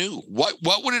something new. What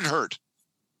would it hurt?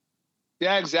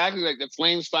 Yeah, exactly. Like the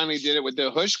Flames finally did it with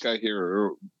the Hushka here,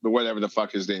 or whatever the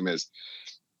fuck his name is.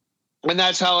 And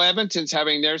that's how Edmonton's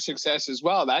having their success as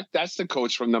well. That's the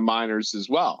coach from the minors as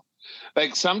well.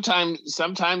 Like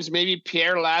sometimes maybe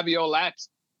Pierre Laviolette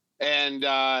and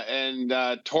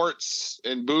Torts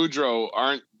and Boudreaux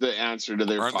aren't the answer to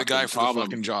their the guy for problem.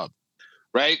 The fucking job,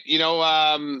 right?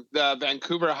 The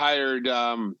Vancouver hired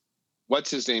what's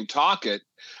his name, Tocchet,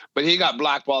 but he got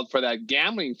blackballed for that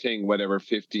gambling thing, whatever,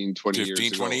 20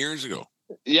 years ago.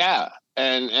 Yeah,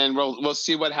 and we'll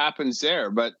see what happens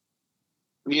there, but.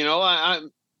 We'll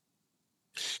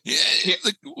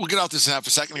get off this in half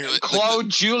a second here. Claude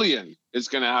Julien is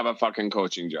going to have a fucking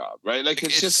coaching job, right? Like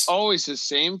it's just always the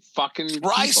same fucking.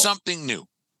 Try something new.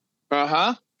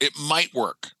 It might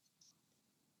work.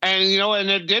 And and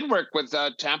it did work with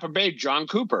Tampa Bay, John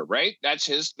Cooper, right? That's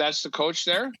the coach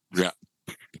there. Yeah.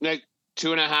 Like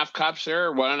 2.5 cups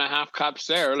there, 1.5 cups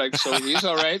there. Like, so he's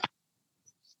all right.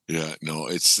 Yeah, no,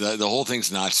 it's the whole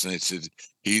thing's nuts, and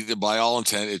he by all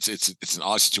intent, it's an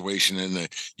odd situation, and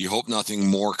you hope nothing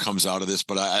more comes out of this.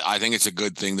 But I think it's a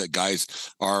good thing that guys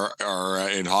are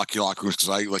in hockey locker rooms,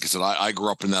 because I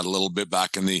grew up in that a little bit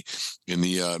back in the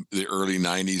early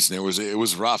 '90s, and it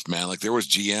was rough, man. Like there was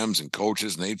GMs and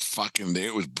coaches, and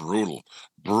it was brutal.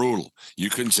 You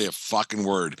couldn't say a fucking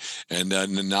word, and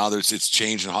now it's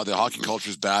changed. And the hockey culture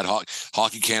is bad.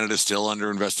 Hockey Canada is still under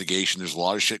investigation. There's a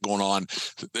lot of shit going on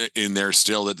in there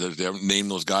still that they haven't named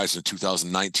those guys in the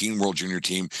 2019 World Junior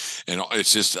Team, and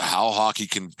it's just how hockey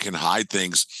can hide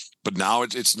things. But now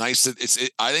it's nice that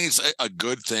I think it's a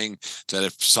good thing that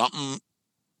if something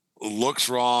looks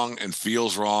wrong and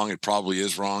feels wrong, it probably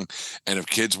is wrong. And if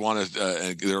kids want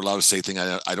to, they're allowed to say things.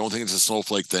 I don't think it's a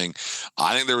snowflake thing.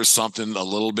 I think there was something a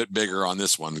little bit bigger on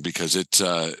this one, because it's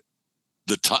the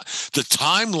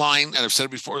timeline, and I've said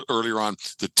it before earlier on,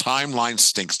 the timeline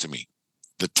stinks to me.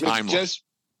 The timeline.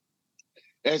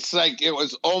 It's like it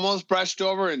was almost brushed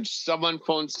over, and someone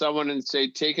phoned someone and say,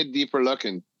 take a deeper look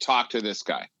and talk to this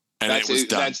guy. And it was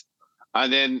done.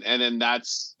 And then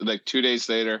that's like 2 days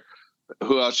later.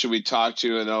 Who else should we talk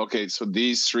to? And okay, so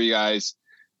these 3 guys,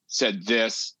 said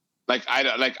this.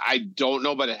 I don't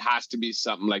know, but it has to be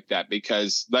something like that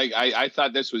because I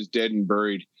thought this was dead and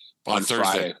buried on Thursday.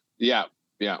 Friday. Yeah.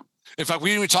 In fact, we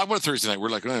didn't even talk about it Thursday night. We're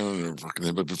like, oh,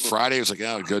 but Friday it was like,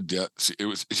 oh, good. Yeah.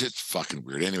 It's just fucking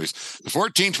weird. Anyways, the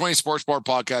 1420 Sports Bar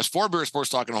Podcast, 4 Beer Sports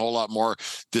Talking a whole lot more.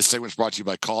 This segment's brought to you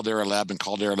by Caldera Lab and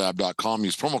calderalab.com.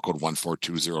 Use promo code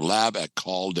 1420lab at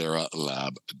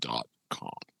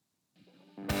calderalab.com.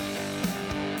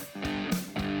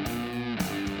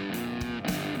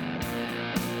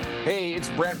 Hey, it's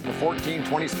Brent from the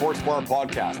 1420 Sports Bar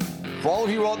Podcast. For all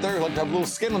of you out there who like to have a little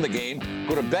skin in the game,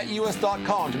 go to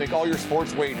betus.com to make all your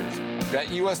sports wagers.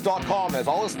 Betus.com has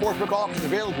all the sportsbook options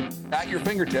available at your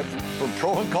fingertips, from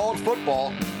pro and college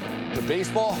football to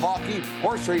baseball, hockey,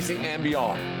 horse racing, and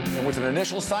beyond. And with an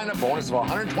initial sign-up bonus of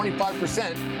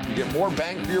 125%, you get more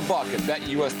bang for your buck at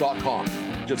betus.com.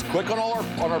 Just click on our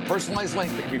personalized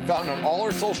link that can be found on all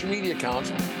our social media accounts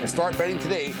and start betting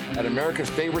today at America's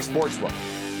favorite sportsbook.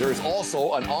 There is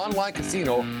also an online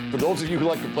casino for those of you who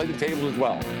like to play the table as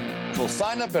well. So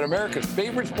sign up at America's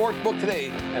favorite sportsbook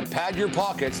today and pad your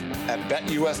pockets at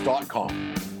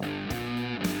betus.com.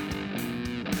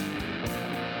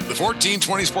 The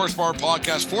 1420 Sports Bar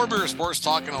Podcast, 4 Beer Sports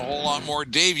Talking a whole lot more.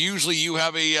 Dave, usually you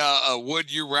have a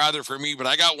would you rather for me, but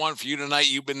I got one for you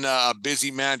tonight. You've been a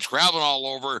busy man traveling all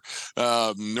over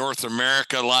North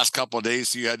America the last couple of days,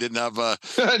 so you didn't have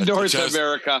North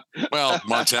America. Well,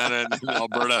 Montana and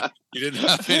Alberta. You didn't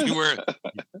have anywhere.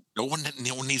 No one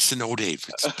needs to know, Dave.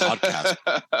 It's a podcast.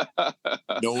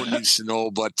 No one needs to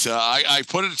know. But I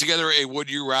put it together a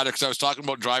would you rather, because I was talking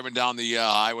about driving down the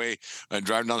highway and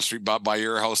driving down the street by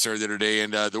your house there the other day.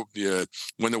 And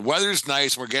when the weather's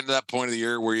nice, we're getting to that point of the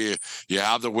year where you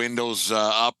have the windows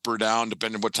up or down,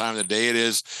 depending on what time of the day it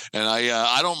is. And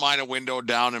I don't mind a window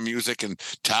down and music and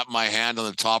tap my hand on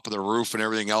the top of the roof and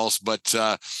everything else. But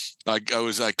I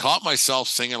caught myself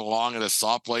singing along at a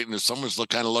stoplight, and someone was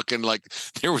kind of looking like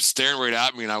they were staring right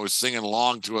at me, and I was singing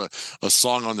along to a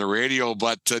song on the radio.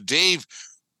 But Dave,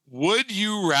 would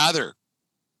you rather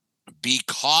be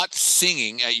caught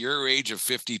singing at your age of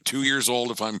 52 years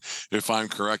old, if I'm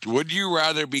correct? Would you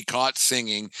rather be caught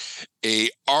singing a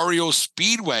REO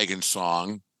Speedwagon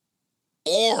song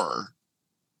or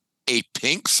a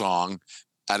Pink song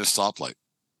at a stoplight?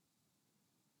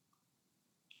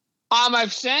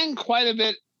 I've sang quite a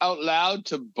bit out loud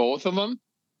to both of them.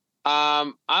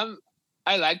 I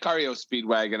like REO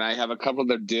Speedwagon. I have a couple of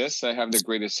their discs. I have the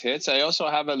greatest hits. I also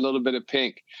have a little bit of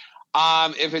Pink.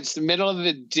 If it's the middle of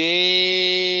the day,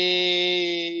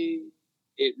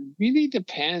 it really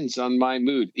depends on my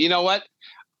mood. You know what?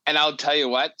 And I'll tell you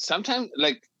what, sometimes,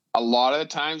 like a lot of the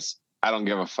times, I don't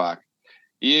give a fuck.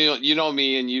 You know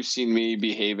me, and you've seen me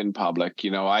behave in public.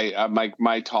 You know, I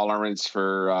my tolerance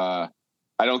for, I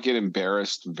don't get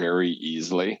embarrassed very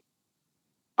easily.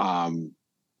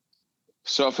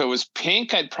 So if it was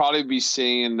Pink, I'd probably be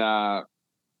saying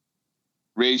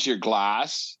Raise Your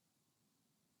Glass.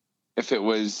 If it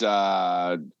was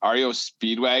REO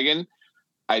Speedwagon,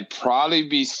 I'd probably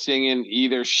be singing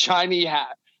either Shiny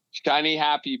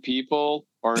Happy People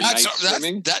or Night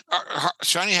Swimming.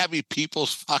 Shiny Happy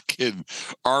People's fucking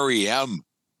REM.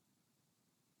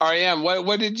 REM.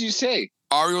 What did you say?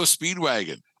 REO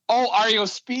Speedwagon. Oh, REO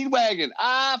Speedwagon.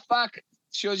 Fuck.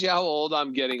 Shows you how old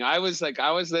I'm getting. I was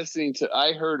listening to,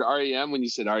 I heard REM when you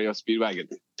said REO Speedwagon.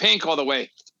 Pink all the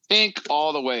way. Pink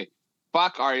all the way.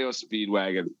 Fuck REO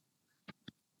Speedwagon.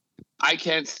 I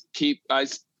can't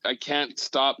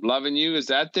stop loving you. Is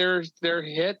that their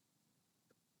hit?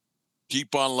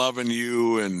 Keep on loving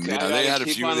you, and they had a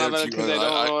few.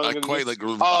 I quite like.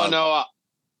 Oh no,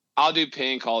 I'll do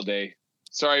Pink all day.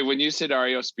 Sorry, when you said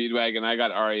REO Speedwagon, I got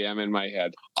REM in my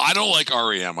head. I don't like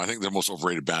REM. I think they're the most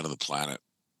overrated band on the planet.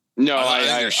 No, I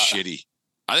think they're shitty.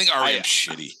 I think REM's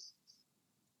shitty.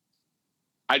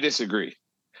 I disagree.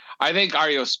 I think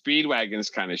REO Speedwagon is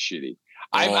kind of shitty.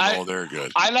 No, they're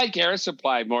good. I like Air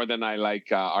Supply more than I like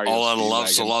REO All Out of Love,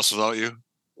 So Lost Without You?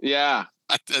 Yeah.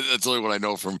 That's only what I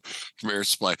know from Air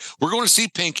Supply. We're going to see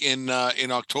Pink in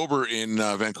October in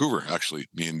Vancouver, actually,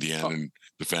 me and Deanne and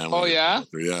the family. Oh, yeah?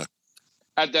 Yeah.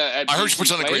 I heard she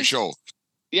puts on a great show.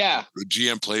 Yeah. The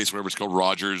GM Place, whatever it's called,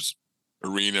 Rogers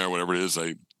Arena, whatever it is.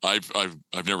 I've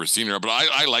never seen her, but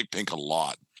I like Pink a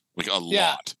lot. Like a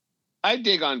lot. I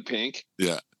dig on Pink.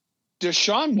 Yeah.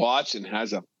 Deshaun Watson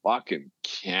has a fucking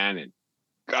cannon.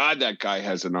 God, that guy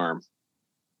has an arm.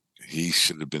 He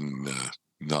should have been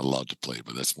not allowed to play,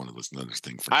 but that's another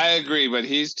thing for me. I agree, but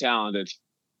he's talented.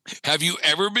 Have you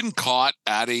ever been caught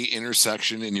at a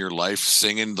intersection in your life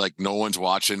singing like no one's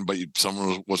watching, but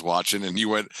someone was watching, and you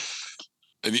went,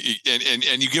 And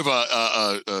you give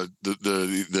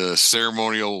the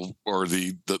ceremonial or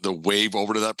the wave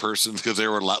over to that person because they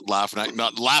were laughing at,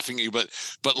 not laughing at you, but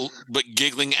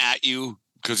giggling at you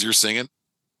because you're singing.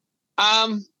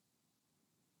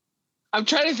 I'm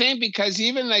trying to think, because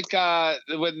even like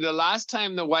when the last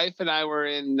time the wife and I were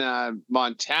in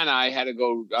Montana, I had to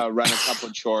go run a couple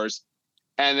of chores,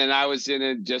 and then I was in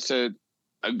a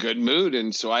good mood,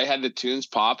 and so I had the tunes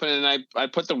popping, and I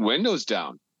put the windows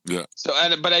down. Yeah. So,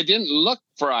 but I didn't look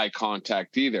for eye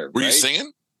contact either. Were you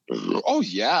singing? Oh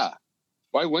yeah.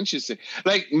 Why wouldn't you sing?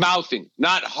 Like mouthing,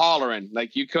 not hollering.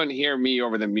 Like you couldn't hear me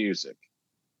over the music.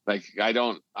 Like I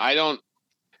don't.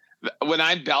 When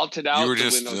I belted out, you were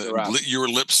just you were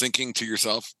lip syncing to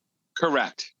yourself.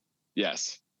 Correct.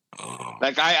 Yes. Oh.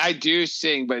 Like I do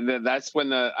sing, but that's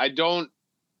when I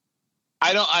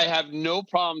have no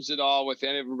problems at all with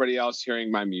everybody else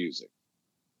hearing my music.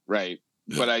 Right.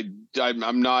 Yeah. But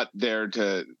I'm not there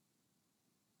to.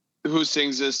 Who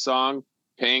sings this song?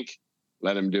 Pink.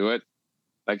 Let him do it.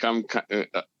 Like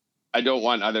I don't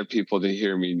want other people to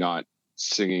hear me not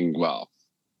singing well.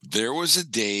 There was a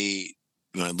day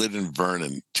when I lived in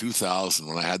Vernon, 2000,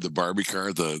 when I had the Barbie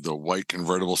car, the white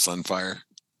convertible Sunfire.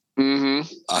 Mm-hmm.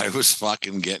 I was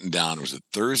fucking getting down. It was a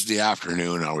Thursday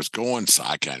afternoon. I was going,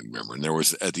 I can't remember. And there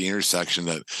was at the intersection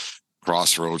that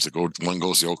crossroads that one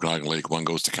goes to Okanagan Lake, one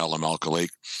goes to Kalamalka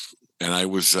Lake. And I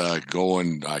was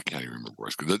going, I can't even remember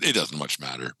where because it doesn't much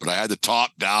matter. But I had the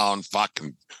top down,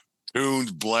 fucking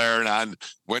tunes blaring. I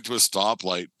went to a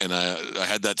stoplight, and I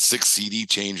had that 6 CD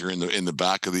changer in the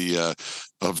back of the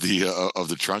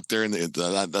trunk there, and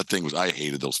that thing was, I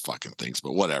hated those fucking things,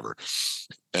 but whatever.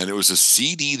 And it was a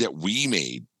CD that we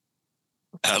made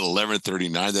at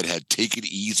 11:39 that had "Take It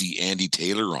Easy" Andy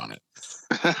Taylor on it.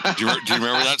 Do you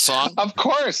remember that song? Of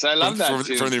course, I love that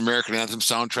from the American Anthem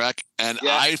soundtrack. And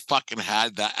yeah. I fucking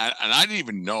had that, and I didn't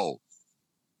even know.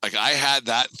 Like I had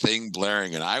that thing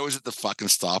blaring, and I was at the fucking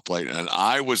stoplight, and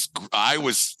I was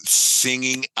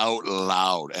singing out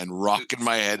loud and rocking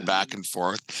my head back and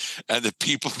forth. And the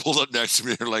people pulled up next to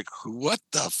me. They're like, "What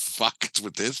the fuck is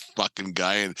with this fucking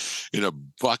guy in a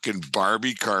fucking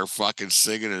Barbie car, fucking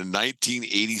singing a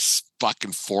 1980s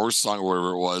fucking 4 song or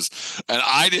whatever it was?" And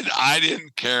I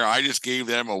didn't care. I just gave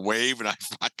them a wave, and I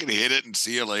fucking hit it and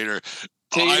see you later.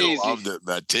 I loved it,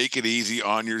 man. Take It Easy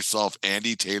on Yourself.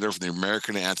 Andy Taylor from the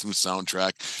American Anthem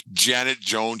soundtrack. Janet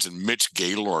Jones and Mitch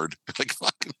Gaylord. Like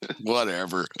fucking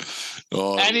whatever.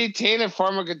 Oh, Andy Taylor,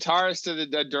 former guitarist of the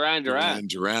Duran Duran.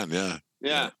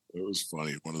 Yeah. It was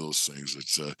funny. One of those things.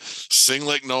 It's sing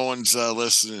like no one's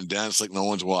listening and dance like no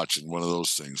one's watching. One of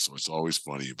those things. So it's always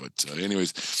funny. But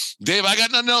anyways, Dave, I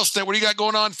got nothing else. What do you got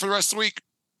going on for the rest of the week?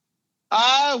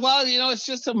 Well, it's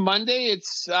just a Monday.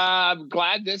 I'm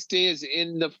glad this day is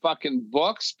in the fucking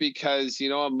books because,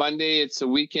 on Monday it's a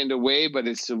weekend away, but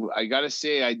I got to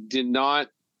say, I did not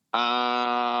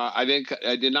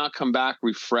come back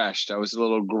refreshed. I was a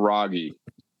little groggy,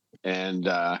 and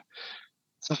I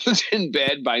was in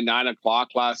bed by 9:00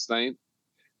 last night.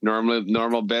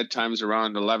 Normal bedtime's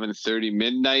around 11:30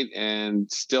 midnight, and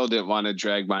still didn't want to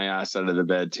drag my ass out of the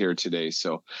bed here today.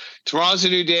 So tomorrow's a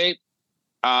new day.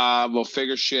 We'll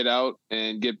figure shit out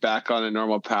and get back on a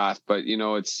normal path. But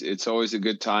it's always a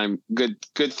good time, good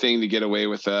thing to get away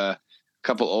with a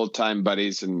couple old time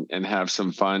buddies and have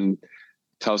some fun,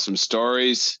 tell some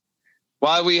stories.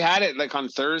 Well, we had it like on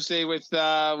Thursday with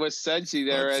Sudsy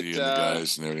there at the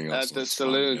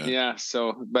saloon. Fun, yeah.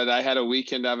 So, but I had a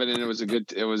weekend of it, and it was a good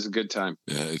time.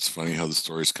 Yeah, it's funny how the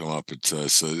stories come up.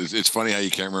 It's funny how you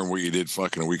can't remember what you did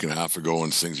fucking a week and a half ago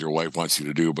and things your wife wants you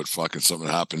to do, but fucking something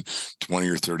happened 20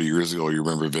 or 30 years ago you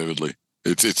remember vividly.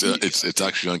 It's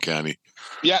actually uncanny.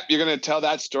 Yeah, you're gonna tell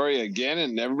that story again,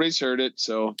 and everybody's heard it.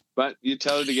 So, but you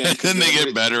tell it again, and then they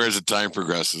get better as the time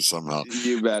progresses. Somehow,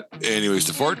 you bet. Anyways,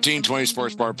 the 1420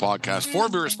 Sports Bar Podcast, 4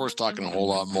 beer sports talking a whole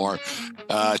lot more.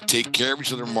 Take care of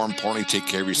each other. More importantly, take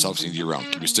care of yourself. See you around.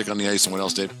 Keep your stick on the ice. And what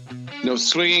else, Dave? No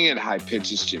swinging at high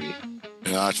pitches, Jimmy.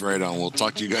 Yeah, that's right on. We'll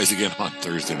talk to you guys again on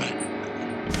Thursday night.